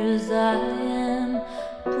 here as I am.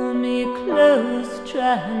 Pull me close,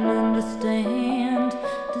 try and understand.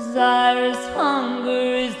 Desire is hunger,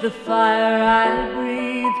 is the fire I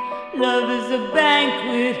breathe. Love is a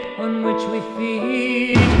banquet on which we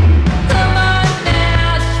feed. Come on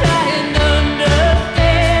now, try and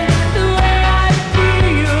understand the way I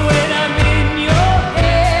feel when I'm in your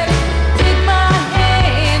head. Take my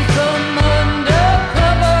hand from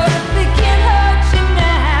undercover. They can't hurt you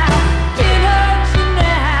now, can't hurt you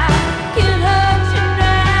now, can't hurt you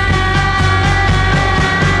now.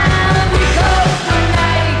 Because the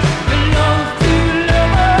night belongs to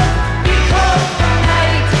lovers. Because the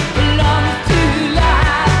night belongs to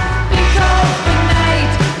life. Because the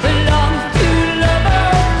night belongs to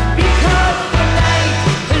lovers. Because the night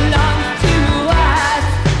belongs to us.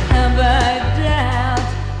 Have I doubt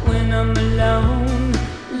when I'm alone?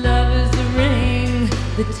 Love is the ring,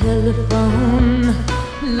 the telephone.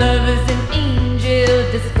 Love is an angel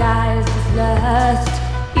disguised as lust.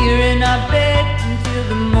 Here in our bed until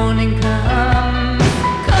the morning comes.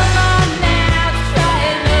 Come on now, try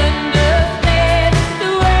and understand the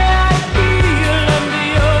way I feel under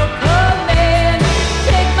your command.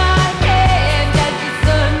 Take my hand as the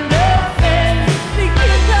sun descends. They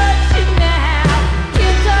can't touch you now,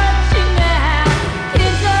 can't touch you now,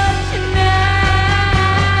 can't touch you now.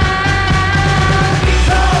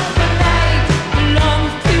 Because the night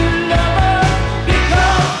belongs to lovers.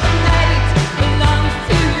 Because the night belongs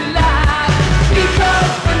to life.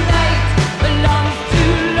 Because the night belongs to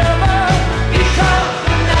lovers. Because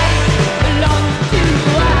the night belongs to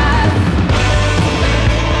us.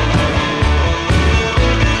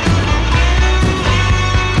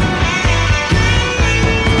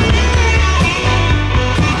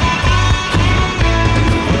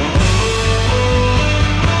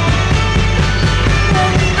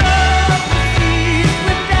 When love proceeds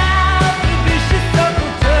without the vicious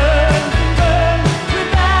circle turns and burns.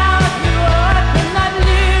 Without you, I cannot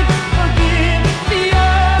live. Forgive the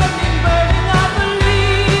yearning, burning. I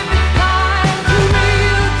believe it's time to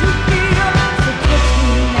real, to feel. So touch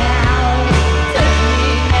me now, touch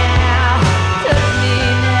me now, touch me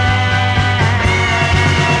now.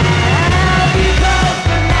 Because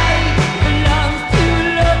the night belongs to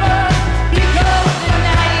lovers. Because the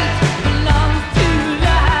night belongs to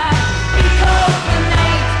life. Because the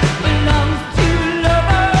night belongs to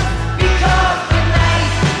lovers. Because the night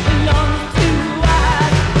belongs to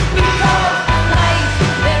us. Because tonight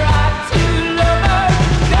there are two lovers.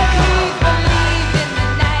 That we believe in the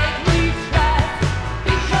night we trust.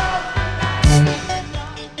 Because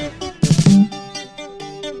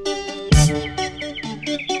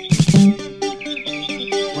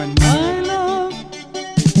When my love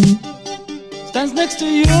stands next to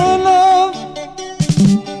your love,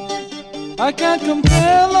 I can't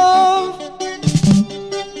compare love.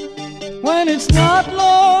 When it's not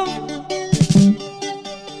love,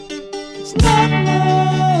 it's not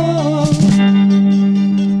love.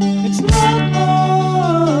 It's not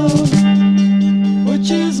love. Which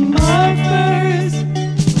is my face,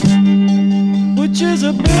 which is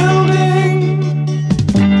a building,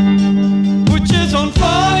 which is on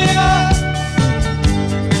fire,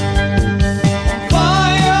 on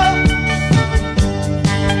fire.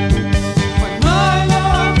 When my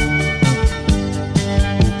love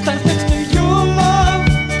stands next to your love,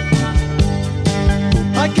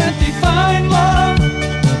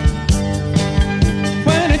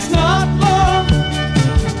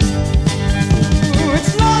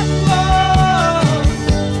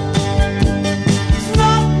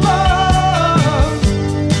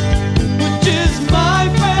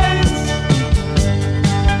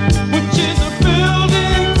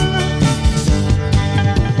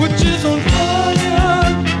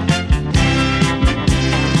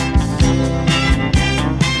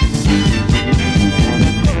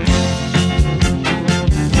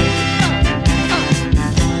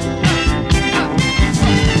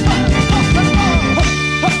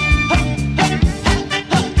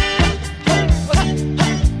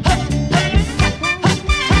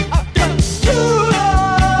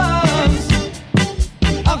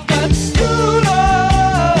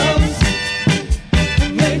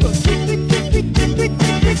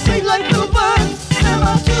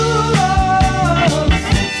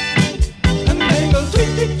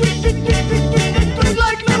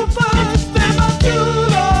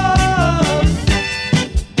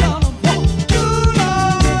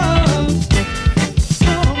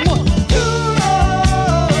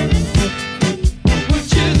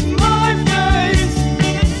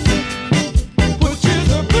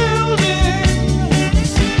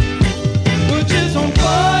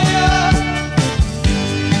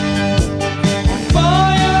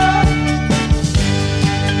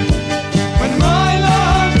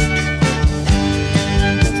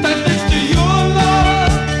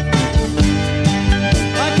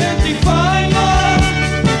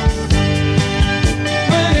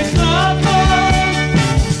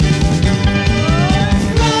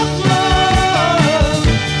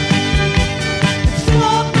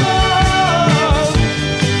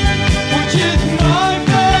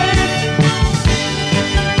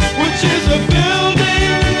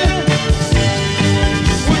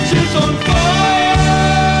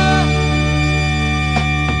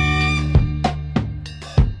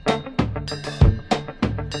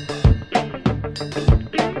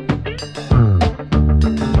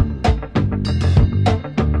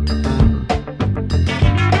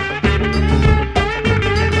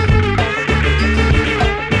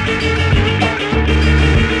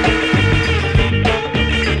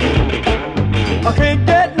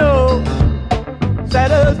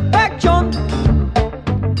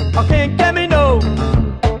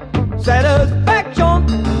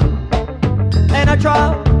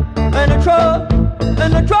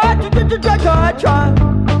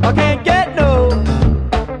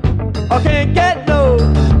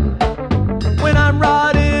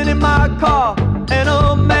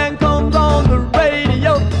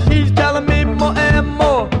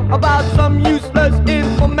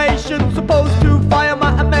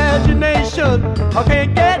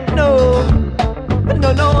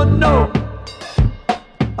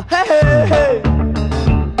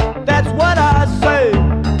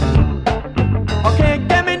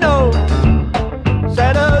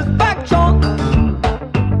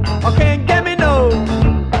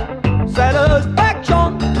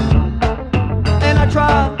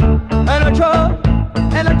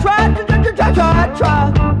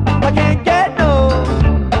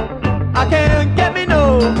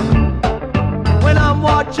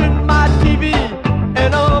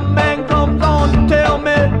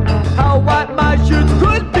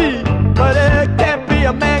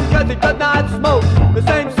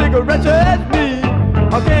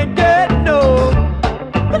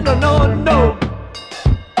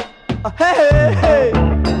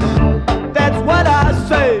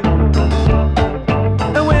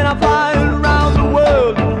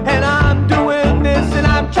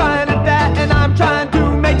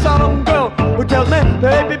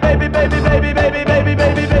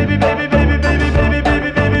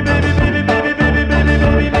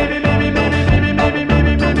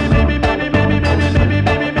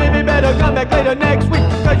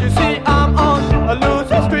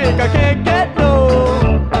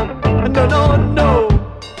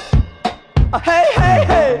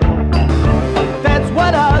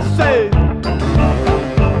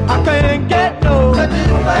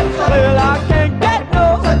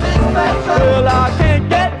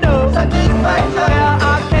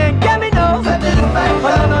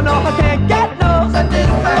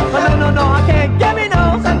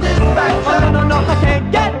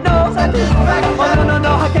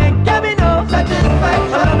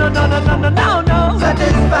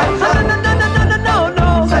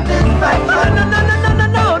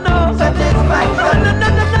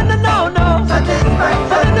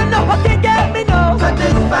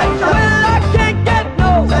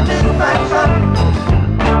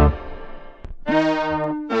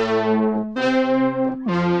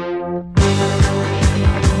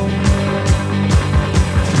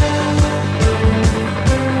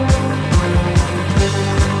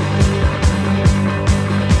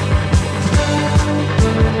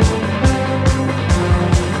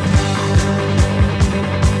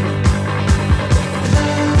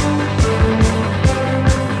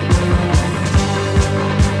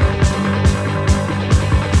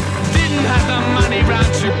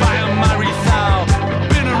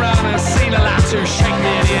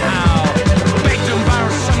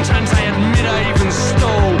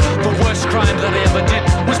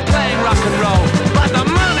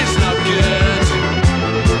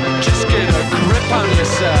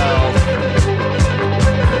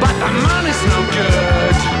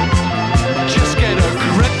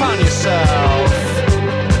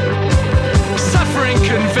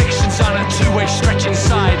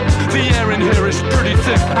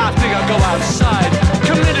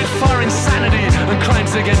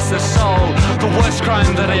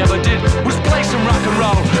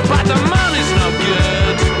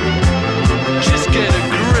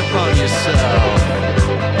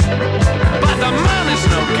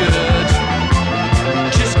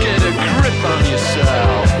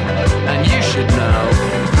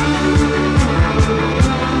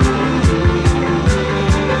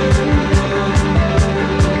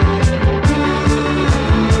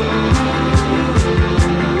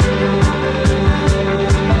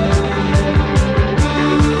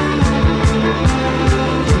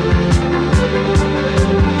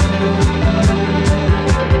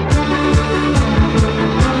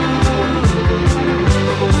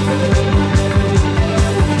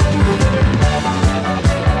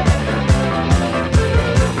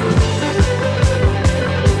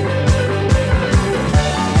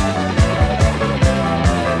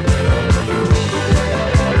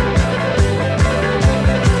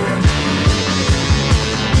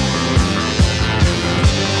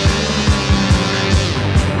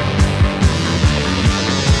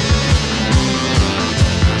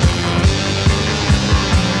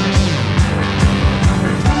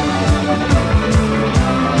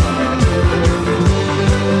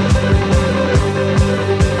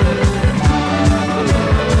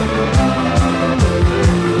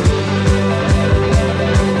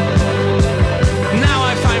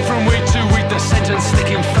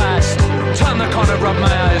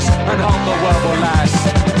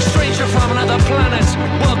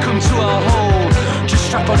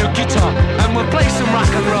 guitar and we'll play some rock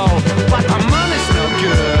and roll. But the money's no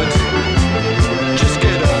good.